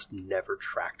are almost never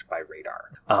tracked by radar.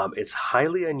 It's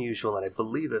highly unusual, and I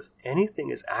believe if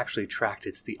anything is actually tracked,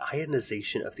 it's the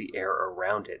ionization of the air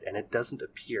around it, and it doesn't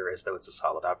appear as though it's a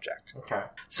solid object.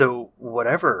 So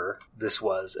whatever this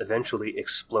was eventually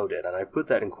exploded, and I put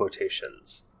that in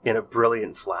quotations, in a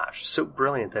brilliant flash. So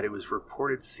brilliant that it was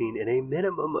reported seen in a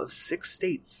minimum of 6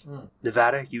 states.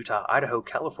 Nevada, Utah, Idaho,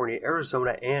 California,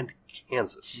 Arizona, and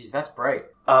Kansas. Jeez, that's bright.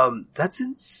 That's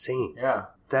insane. Yeah.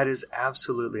 That is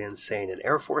absolutely insane. An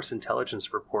Air Force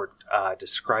intelligence report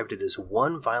described it as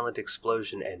one violent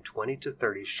explosion and 20 to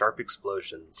 30 sharp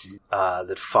explosions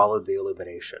that followed the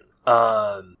illumination.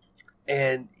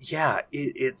 And yeah,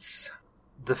 it's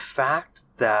the fact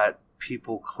that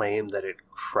people claim that it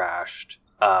crashed,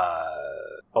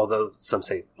 although some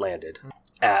say landed,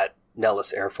 at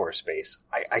Nellis Air Force Base.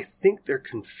 I think they're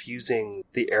confusing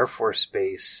the Air Force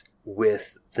Base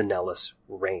with the Nellis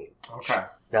Range.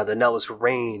 Now, the Nellis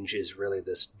Range is really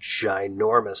this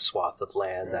ginormous swath of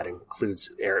land that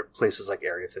includes places like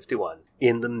Area 51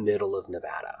 in the middle of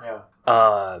Nevada.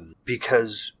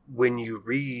 Because when you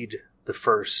read the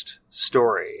first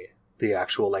story, the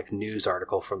actual news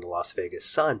article from the Las Vegas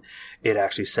Sun, it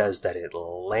actually says that it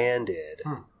landed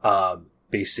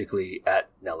basically at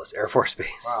Nellis Air Force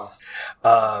Base.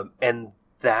 And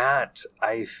that,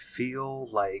 I feel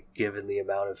like, given the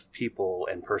amount of people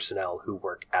and personnel who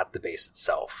work at the base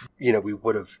itself, we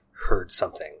would have heard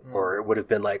something, or it would have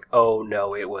been like, oh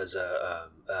no, it was a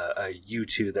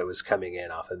U-2 that was coming in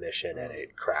off a mission and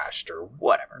it crashed or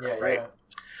whatever, right?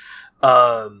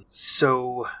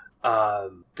 So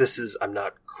I'm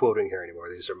not quoting here anymore,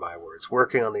 these are my words,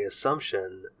 working on the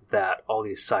assumption that all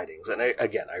these sightings, and I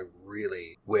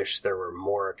really wish there were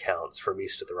more accounts from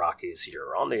east of the Rockies,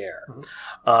 you're on the air,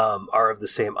 are of the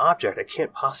same object. I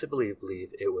can't possibly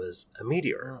believe it was a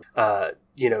meteor.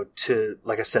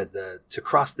 Like I said, to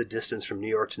cross the distance from New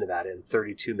York to Nevada in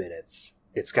 32 minutes,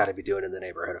 it's got to be doing in the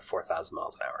neighborhood of 4,000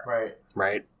 miles an hour.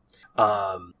 Right?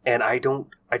 And I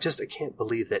can't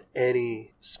believe that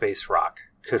any space rock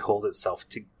could hold itself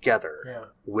together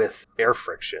with air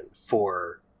friction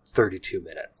for 32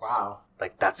 minutes. Wow.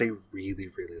 Like, that's a really,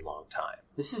 really long time.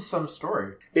 This is some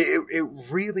story. It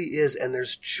really is, and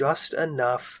there's just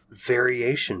enough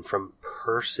variation from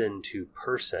person to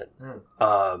person.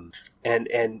 And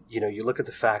you look at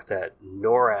the fact that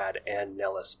NORAD and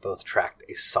Nellis both tracked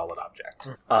a solid object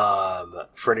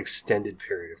for an extended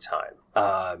period of time.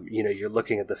 You're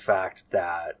looking at the fact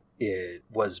that it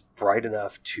was bright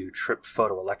enough to trip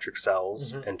photoelectric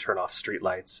cells and turn off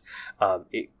streetlights.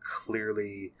 It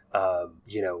clearly,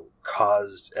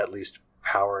 caused at least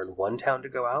power in one town to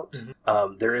go out.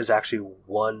 There is actually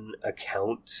one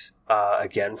account,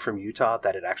 again from Utah,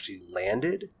 that it actually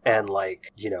landed and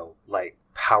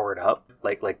powered up,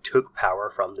 like took power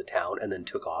from the town and then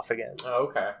took off again. Oh,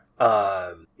 okay.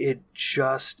 It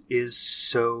just is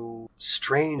so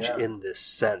strange in this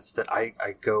sense that I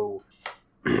go...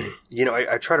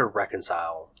 I try to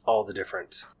reconcile all the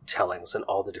different tellings and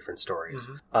all the different stories.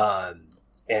 And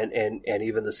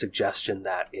even the suggestion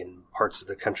that in parts of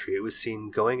the country it was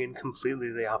seen going in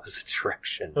completely the opposite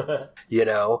direction.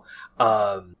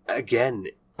 Again,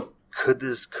 could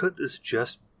this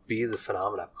just be the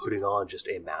phenomena putting on just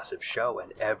a massive show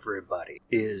and everybody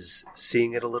is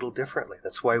seeing it a little differently?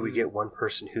 That's why we get one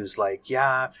person who's like,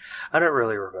 yeah, I don't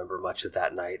really remember much of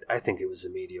that night. I think it was a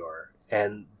meteor.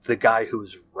 And the guy who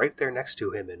was right there next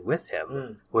to him and with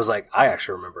him was like, I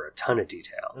actually remember a ton of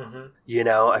detail.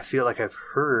 I feel like I've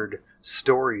heard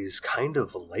stories kind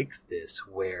of like this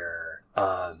where,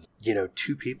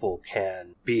 two people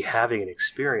can be having an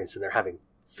experience and they're having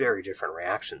very different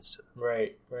reactions to them.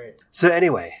 Right. So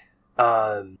anyway,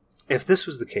 if this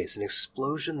was the case, an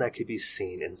explosion that could be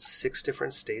seen in 6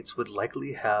 different states would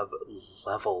likely have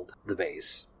leveled the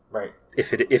base. Right.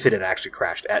 If it had actually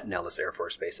crashed at Nellis Air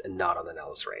Force Base and not on the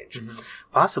Nellis Range,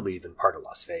 possibly even part of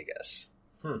Las Vegas.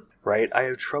 Right? I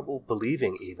have trouble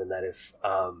believing even that if,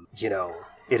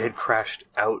 it had crashed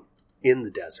out in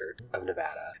the desert of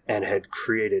Nevada and had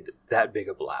created that big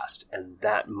a blast and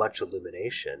that much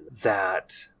illumination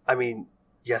that,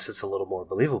 yes, it's a little more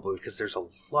believable because there's a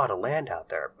lot of land out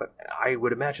there, but I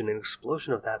would imagine an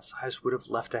explosion of that size would have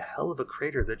left a hell of a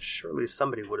crater that surely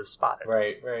somebody would have spotted.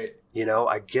 Right.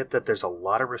 I get that there's a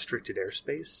lot of restricted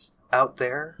airspace out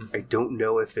there. I don't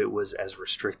know if it was as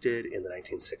restricted in the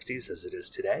 1960s as it is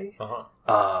today.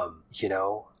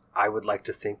 I would like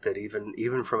to think that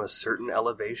even from a certain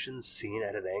elevation, seen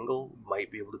at an angle, might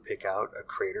be able to pick out a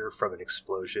crater from an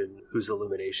explosion whose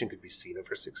illumination could be seen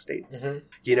over 6 states.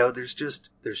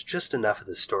 There's just enough of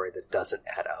the story that doesn't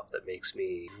add up that makes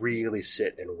me really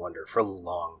sit and wonder for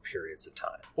long periods of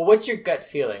time. Well, what's your gut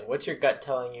feeling? What's your gut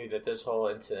telling you that this whole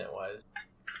incident was?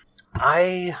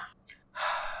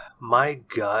 My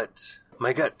gut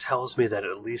tells me that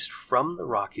at least from the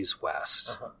Rockies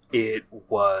west, it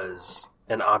was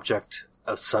an object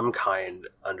of some kind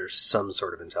under some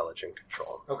sort of intelligent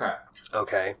control.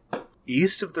 Okay.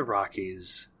 East of the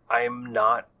Rockies, I'm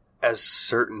not as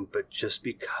certain, but just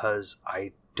because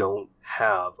I don't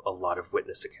have a lot of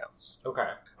witness accounts.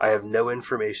 I have no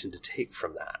information to take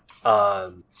from that.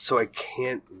 So I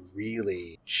can't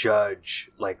really judge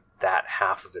that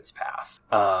half of its path.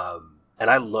 And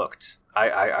I looked.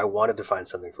 I wanted to find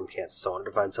something from Kansas. I wanted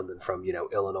to find something from,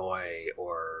 Illinois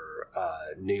or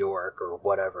New York or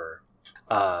whatever.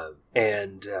 At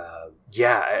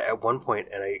one point,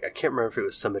 and I can't remember if it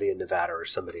was somebody in Nevada or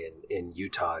somebody in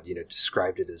Utah,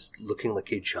 described it as looking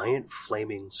like a giant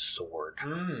flaming sword.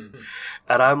 And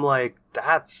I'm like,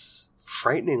 that's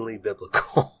frighteningly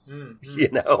biblical.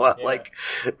 Like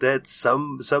that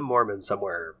some Mormon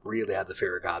somewhere really had the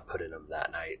fear of God put in them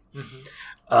that night.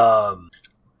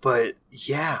 But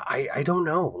yeah, I don't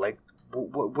know.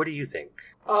 What do you think?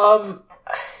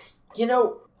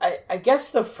 I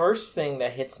guess the first thing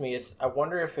that hits me is I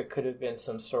wonder if it could have been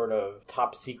some sort of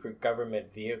top secret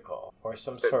government vehicle or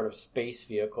some sort of space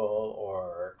vehicle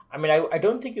or... I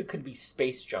don't think it could be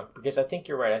space junk because I think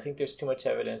you're right. I think there's too much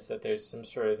evidence that there's some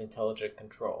sort of intelligent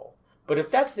control. But if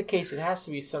that's the case, it has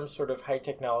to be some sort of high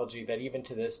technology that even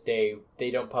to this day, they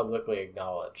don't publicly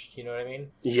acknowledge. Do you know what I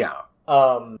mean? Yeah.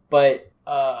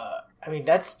 I mean,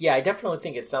 I definitely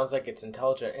think it sounds like it's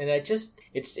intelligent, and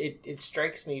it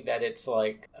strikes me that it's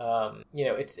like,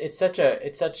 it's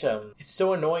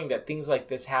so annoying that things like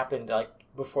this happened like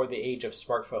before the age of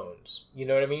smartphones. You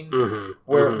know what I mean? Mm-hmm.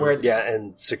 Where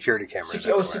and security cameras.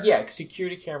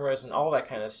 Security cameras and all that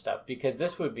kind of stuff. Because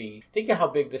this would be, think of how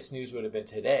big this news would have been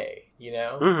today. You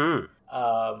know. Mm-hmm.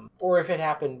 Or if it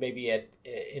happened maybe at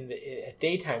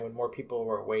daytime when more people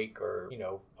were awake or,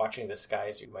 watching the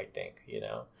skies, you might think,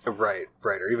 Right,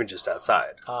 or even just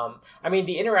outside. I mean,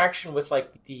 the interaction with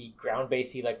like the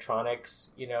ground-based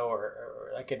electronics,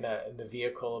 or like in the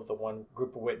vehicle of the one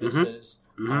group of witnesses,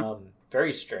 Mm-hmm.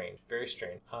 Very strange, very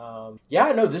strange.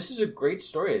 This is a great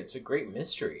story. It's a great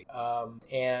mystery.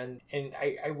 And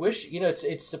I wish,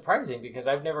 it's surprising because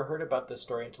I've never heard about this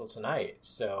story until tonight.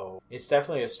 So it's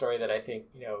definitely a story that I think,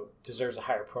 deserves a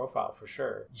higher profile for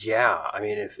sure. Yeah. I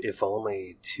mean, if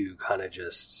only to kind of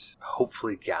just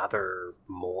hopefully gather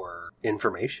more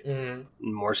information,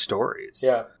 more stories.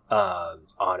 Yeah.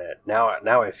 On it.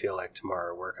 Now I feel like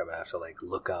tomorrow at work I'm going to have to like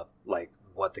look up like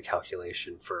what the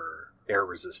calculation for air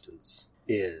resistance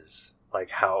is, like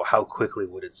how quickly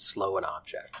would it slow an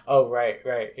object. Oh, right,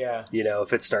 yeah.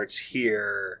 If it starts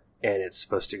here and it's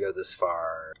supposed to go this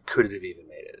far, could it have even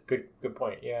made it? Good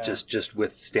point. Yeah, just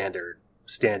with standard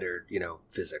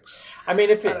physics. I mean,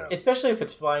 especially if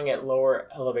it's flying at lower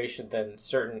elevation than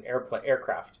certain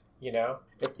aircraft.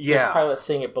 There's pilots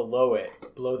seeing it below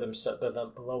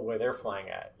where they're flying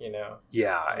at.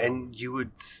 Yeah, and you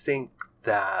would think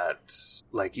that,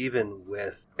 like, even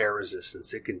with air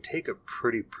resistance, it can take a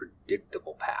pretty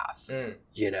predictable path.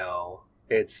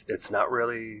 It's not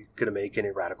really going to make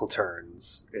any radical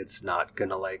turns. It's not going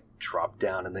to like drop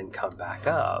down and then come back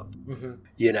up.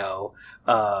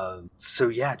 Mm-hmm. So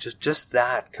yeah, just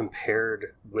that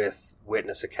compared with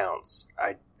witness accounts,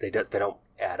 they don't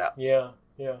add up. Yeah.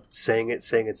 Saying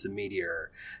it's a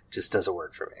meteor just doesn't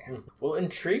work for me. Well,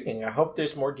 intriguing. I hope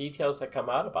there's more details that come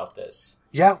out about this.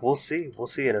 Yeah, we'll see.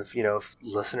 And if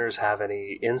listeners have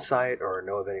any insight or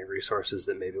know of any resources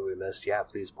that maybe we missed,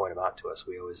 please point them out to us.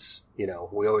 We always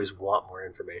want more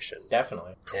information.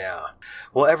 Definitely. Yeah.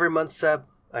 Well, every month, Seb,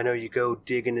 I know you go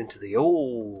digging into the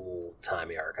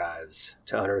old-timey archives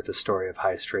to unearth a story of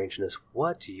high strangeness.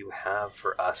 What do you have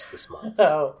for us this month?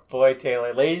 Oh, boy,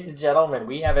 Taylor. Ladies and gentlemen,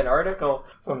 we have an article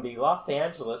from the Los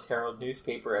Angeles Herald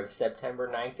newspaper of September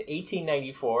 9th,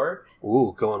 1894.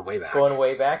 Ooh, going way back. Going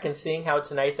way back, and seeing how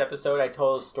tonight's episode I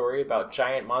told a story about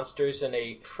giant monsters in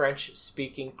a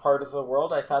French-speaking part of the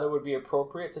world, I thought it would be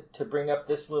appropriate to bring up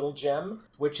this little gem,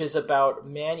 which is about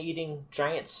man-eating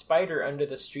giant spider under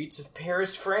the streets of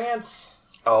Paris, France.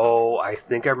 Oh, I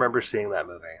think I remember seeing that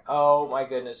movie. Oh, my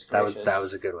goodness gracious. That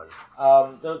was a good one.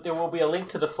 There will be a link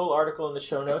to the full article in the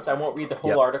show notes. I won't read the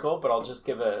whole article, but I'll just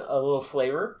give a little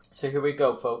flavor. So here we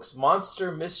go, folks.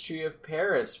 Monster Mystery of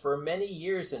Paris. For many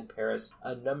years in Paris,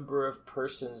 a number of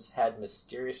persons had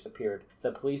mysteriously appeared.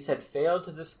 The police had failed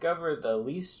to discover the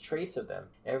least trace of them.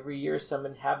 Every year, some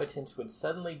inhabitants would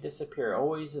suddenly disappear,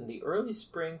 always in the early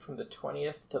spring from the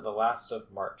 20th to the last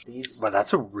of March. Well,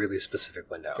 that's a really specific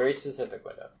window. Very specific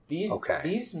window.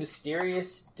 These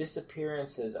mysterious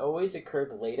disappearances always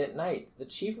occurred late at night. The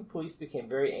chief of police became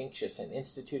very anxious and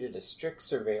instituted a strict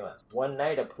surveillance. One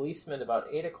night, a policeman about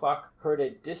 8 o'clock heard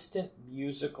a distant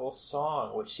musical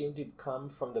song which seemed to come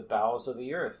from the bowels of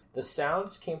the earth. The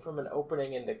sounds came from an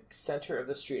opening in the center of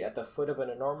the street at the foot of an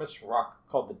enormous rock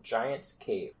called the Giant's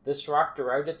Cave. This rock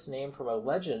derived its name from a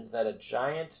legend that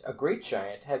a great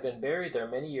giant, had been buried there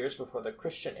many years before the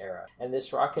Christian era, and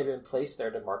this rock had been placed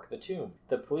there to mark the tomb.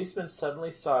 The policeman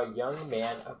suddenly saw a young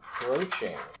man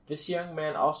approaching. This young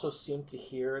man also seemed to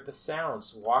hear the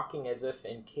sounds, walking as if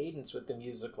in cadence with the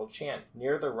musical chant,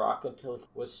 near the rock until he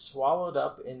was swallowed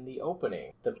up in the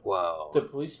opening. The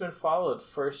policeman followed,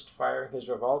 first firing his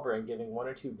revolver and giving one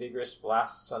or two vigorous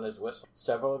blasts on his whistle.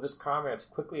 Several of his comrades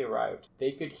quickly arrived.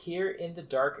 They could hear in the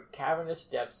dark, cavernous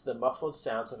depths the muffled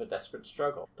sounds of a desperate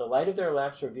struggle. The light of their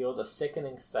lamps revealed a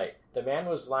sickening sight. The man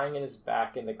was lying on his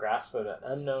back in the grasp of an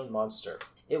unknown monster.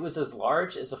 It was as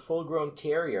large as a full-grown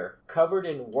terrier, covered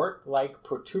in wart-like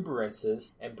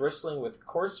protuberances and bristling with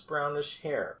coarse brownish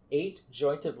hair. 8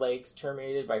 jointed legs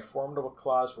terminated by formidable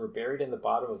claws were buried in the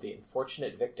bottom of the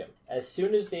unfortunate victim. As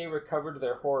soon as they recovered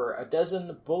their horror, a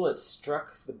dozen bullets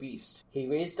struck the beast. He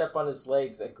raised up on his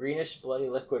legs, a greenish bloody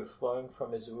liquid flowing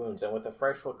from his wounds, and with a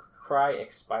frightful cry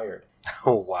expired.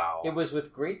 Oh, wow. It was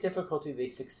with great difficulty they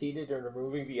succeeded in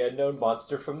removing the unknown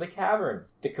monster from the cavern.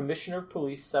 The commissioner of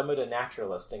police summoned a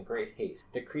naturalist in great haste.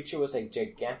 The creature was a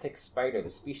gigantic spider.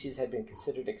 The species had been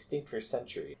considered extinct for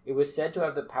centuries. It was said to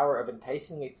have the power of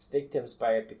enticing its victims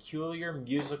by a peculiar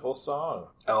musical song.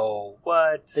 Oh,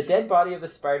 what? The dead body of the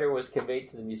spider was conveyed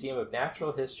to the Museum of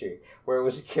Natural History, where it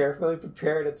was carefully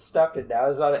prepared and stuffed, and now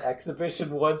is on an exhibition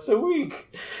once a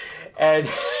week. And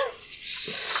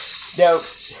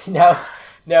now,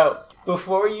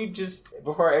 before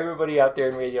everybody out there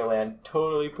in Radioland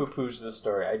totally poo-poos this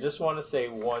story, I just want to say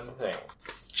one thing.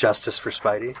 Justice for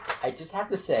Spidey? I just have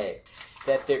to say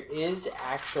that there is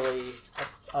actually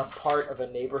a part of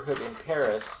a neighborhood in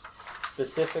Paris,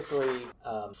 specifically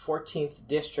 14th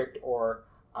District or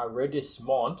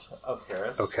Arrondissement of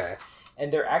Paris. Okay.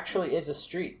 And there actually is a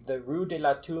street, the Rue de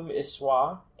la Tombe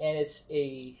Issoire, and it's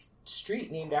a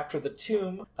street named after the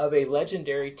tomb of a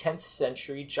legendary 10th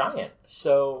century giant.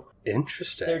 So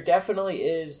interesting. There definitely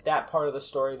is that part of the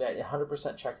story that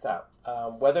 100% checks out.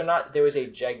 Whether or not there was a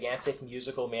gigantic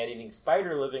musical man-eating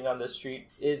spider living on the street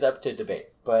is up to debate.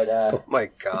 But oh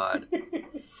my god.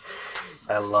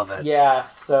 I love it. Yeah.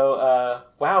 So,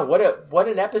 wow, what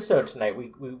an episode tonight.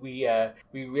 We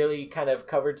really kind of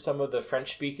covered some of the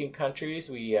French-speaking countries.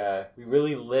 We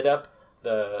really lit up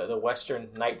the western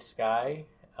night sky.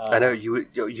 I know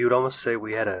you'd almost say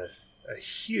we had a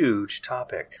huge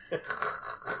topic.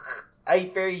 A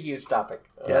very huge topic.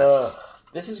 Yes.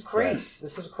 This is crazy. Yes.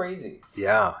 This is crazy.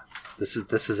 Yeah. This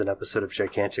is an episode of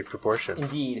gigantic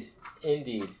proportions.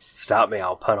 Indeed. Stop me,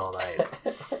 I'll pun all night.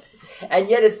 And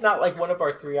yet it's not like one of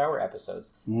our 3-hour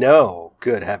episodes. No,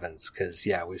 good heavens, because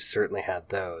we've certainly had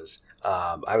those.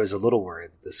 I was a little worried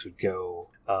that this would go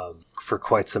for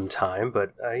quite some time,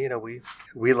 but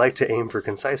we like to aim for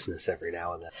conciseness every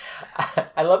now and then.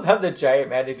 I love how the giant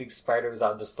man-eating spider was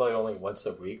on display only once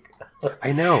a week.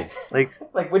 I know, like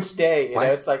which day?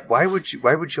 It's like why would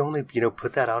you only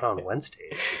put that out on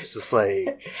Wednesdays? It's just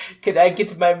like, can I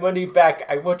get my money back?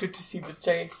 I wanted to see the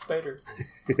giant spider.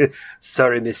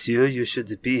 Sorry, monsieur, you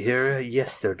should be here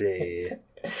yesterday.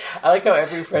 I like how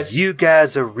every French... You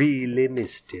guys are really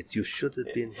missed it. You should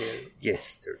have been here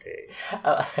yesterday.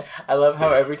 I love how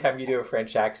every time you do a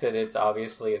French accent, it's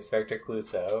obviously Inspector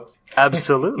Clouseau.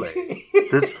 Absolutely.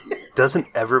 Doesn't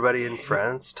everybody in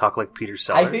France talk like Peter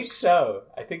Sellers? I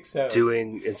think so.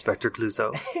 Doing Inspector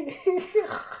Clouseau.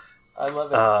 I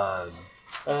love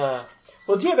it.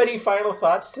 Well, do you have any final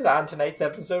thoughts on tonight's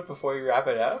episode before we wrap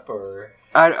it up, or...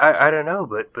 I don't know,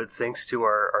 but thanks to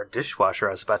our dishwasher,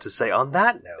 I was about to say, on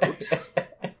that note,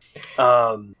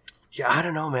 I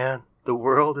don't know, man. The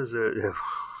world is a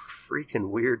freaking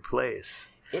weird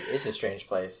place. It is a strange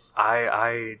place.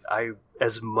 I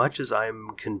as much as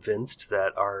I'm convinced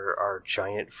that our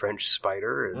giant French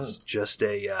spider is just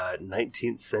a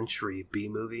 19th century B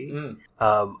movie,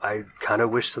 I kind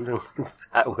of wish something like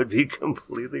that would be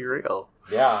completely real.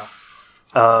 Yeah.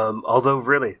 Although,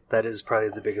 really, that is probably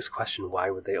the biggest question. Why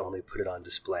would they only put it on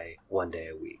display one day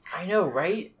a week? I know,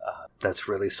 right? That's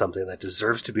really something that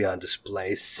deserves to be on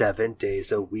display 7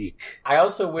 days a week. I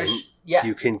also wish...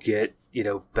 You can get,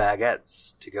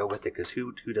 baguettes to go with it, because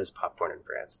who does popcorn in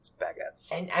France? It's baguettes.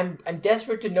 And I'm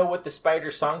desperate to know what the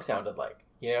spider song sounded like,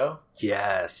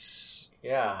 Yes.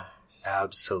 Yeah.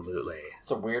 Absolutely.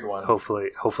 It's a weird one.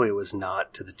 Hopefully it was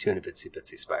not to the tune of Itsy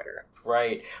Bitsy Spider.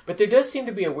 Right. But there does seem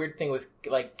to be a weird thing with,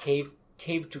 like, cave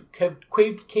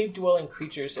dwelling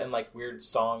creatures and, like, weird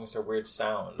songs or weird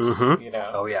sounds,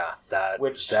 Oh, yeah.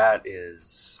 That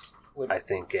is, I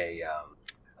think,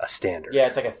 a standard. Yeah,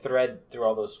 it's like a thread through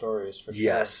all those stories, for sure.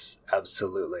 Yes,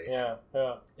 absolutely. Yeah.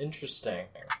 Interesting.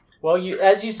 Well,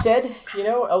 as you said,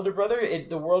 elder brother,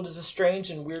 the world is a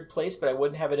strange and weird place, but I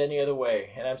wouldn't have it any other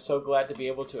way. And I'm so glad to be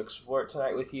able to explore it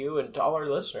tonight with you and to all our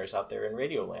listeners out there in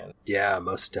Radioland. Yeah,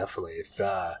 most definitely.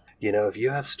 If you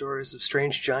have stories of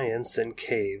strange giants and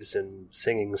caves and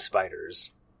singing spiders,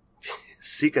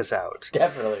 seek us out.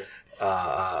 Definitely.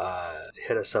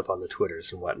 Hit us up on the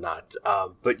Twitters and whatnot.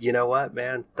 But you know what,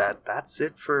 man? That's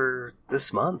it for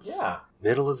this month. Yeah.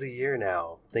 Middle of the year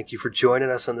now. Thank you for joining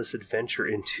us on this adventure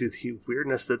into the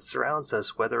weirdness that surrounds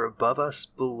us, whether above us,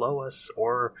 below us,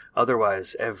 or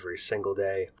otherwise every single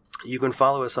day. You can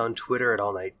follow us on Twitter at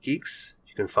All Night Geeks.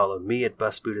 You can follow me at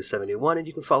BusBuddha71, and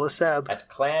you can follow Seb at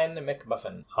Clan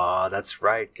McMuffin. That's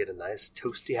right. Get a nice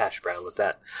toasty hash brown with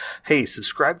that. Hey,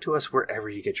 subscribe to us wherever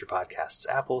you get your podcasts.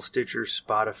 Apple, Stitcher,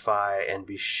 Spotify, and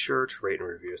be sure to rate and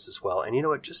review us as well. And you know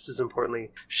what? Just as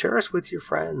importantly, share us with your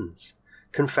friends.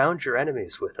 Confound your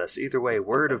enemies with us. Either way,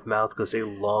 word of mouth goes a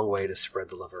long way to spread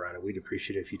the love around, and we'd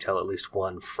appreciate it if you tell at least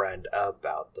one friend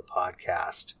about the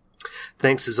podcast.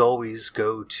 Thanks as always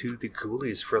go to the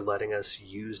Ghoulies for letting us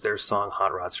use their song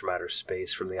Hot Rods from Outer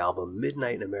Space from the album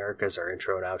Midnight in America as our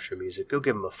intro and outro music. Go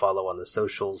give them a follow on the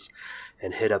socials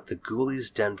and hit up the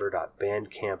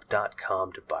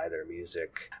ghouliesdenver.bandcamp.com to buy their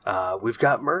music. We've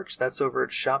got merch. That's over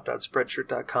at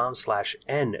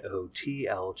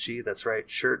shop.spreadshirt.com/NOTLG. That's right.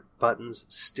 Shirt, buttons,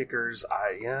 stickers.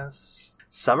 Yes.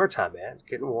 Summertime, man.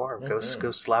 Getting warm. Go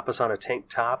slap us on a tank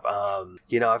top.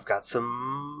 I've got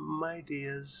some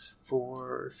ideas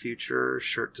for future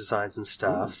shirt designs and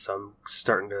stuff, so I'm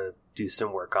starting to do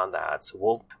some work on that.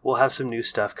 So we'll have some new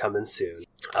stuff coming soon.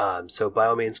 So by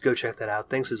all means, go check that out.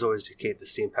 Thanks as always to Kate, the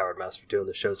Steam Powered Mouse, for doing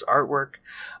the show's artwork.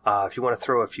 If you want to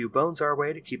throw a few bones our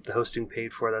way to keep the hosting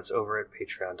paid for, that's over at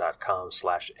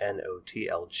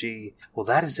patreon.com/NOTLG. Well,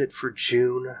 that is it for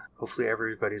June. Hopefully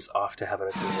everybody's off to having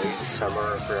a great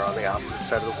summer. If you're on the opposite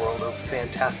side of the world, a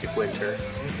fantastic winter.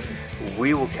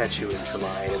 We will catch you in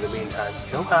July. And in the meantime,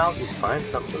 go out and find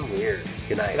something weird.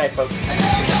 Good night. Good night, folks.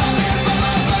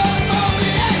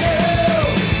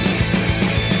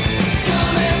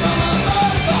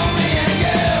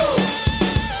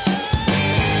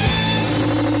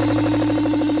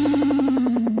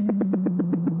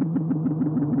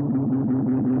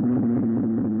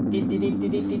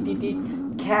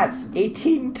 Cats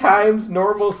 18 times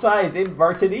normal size in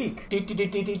Martinique.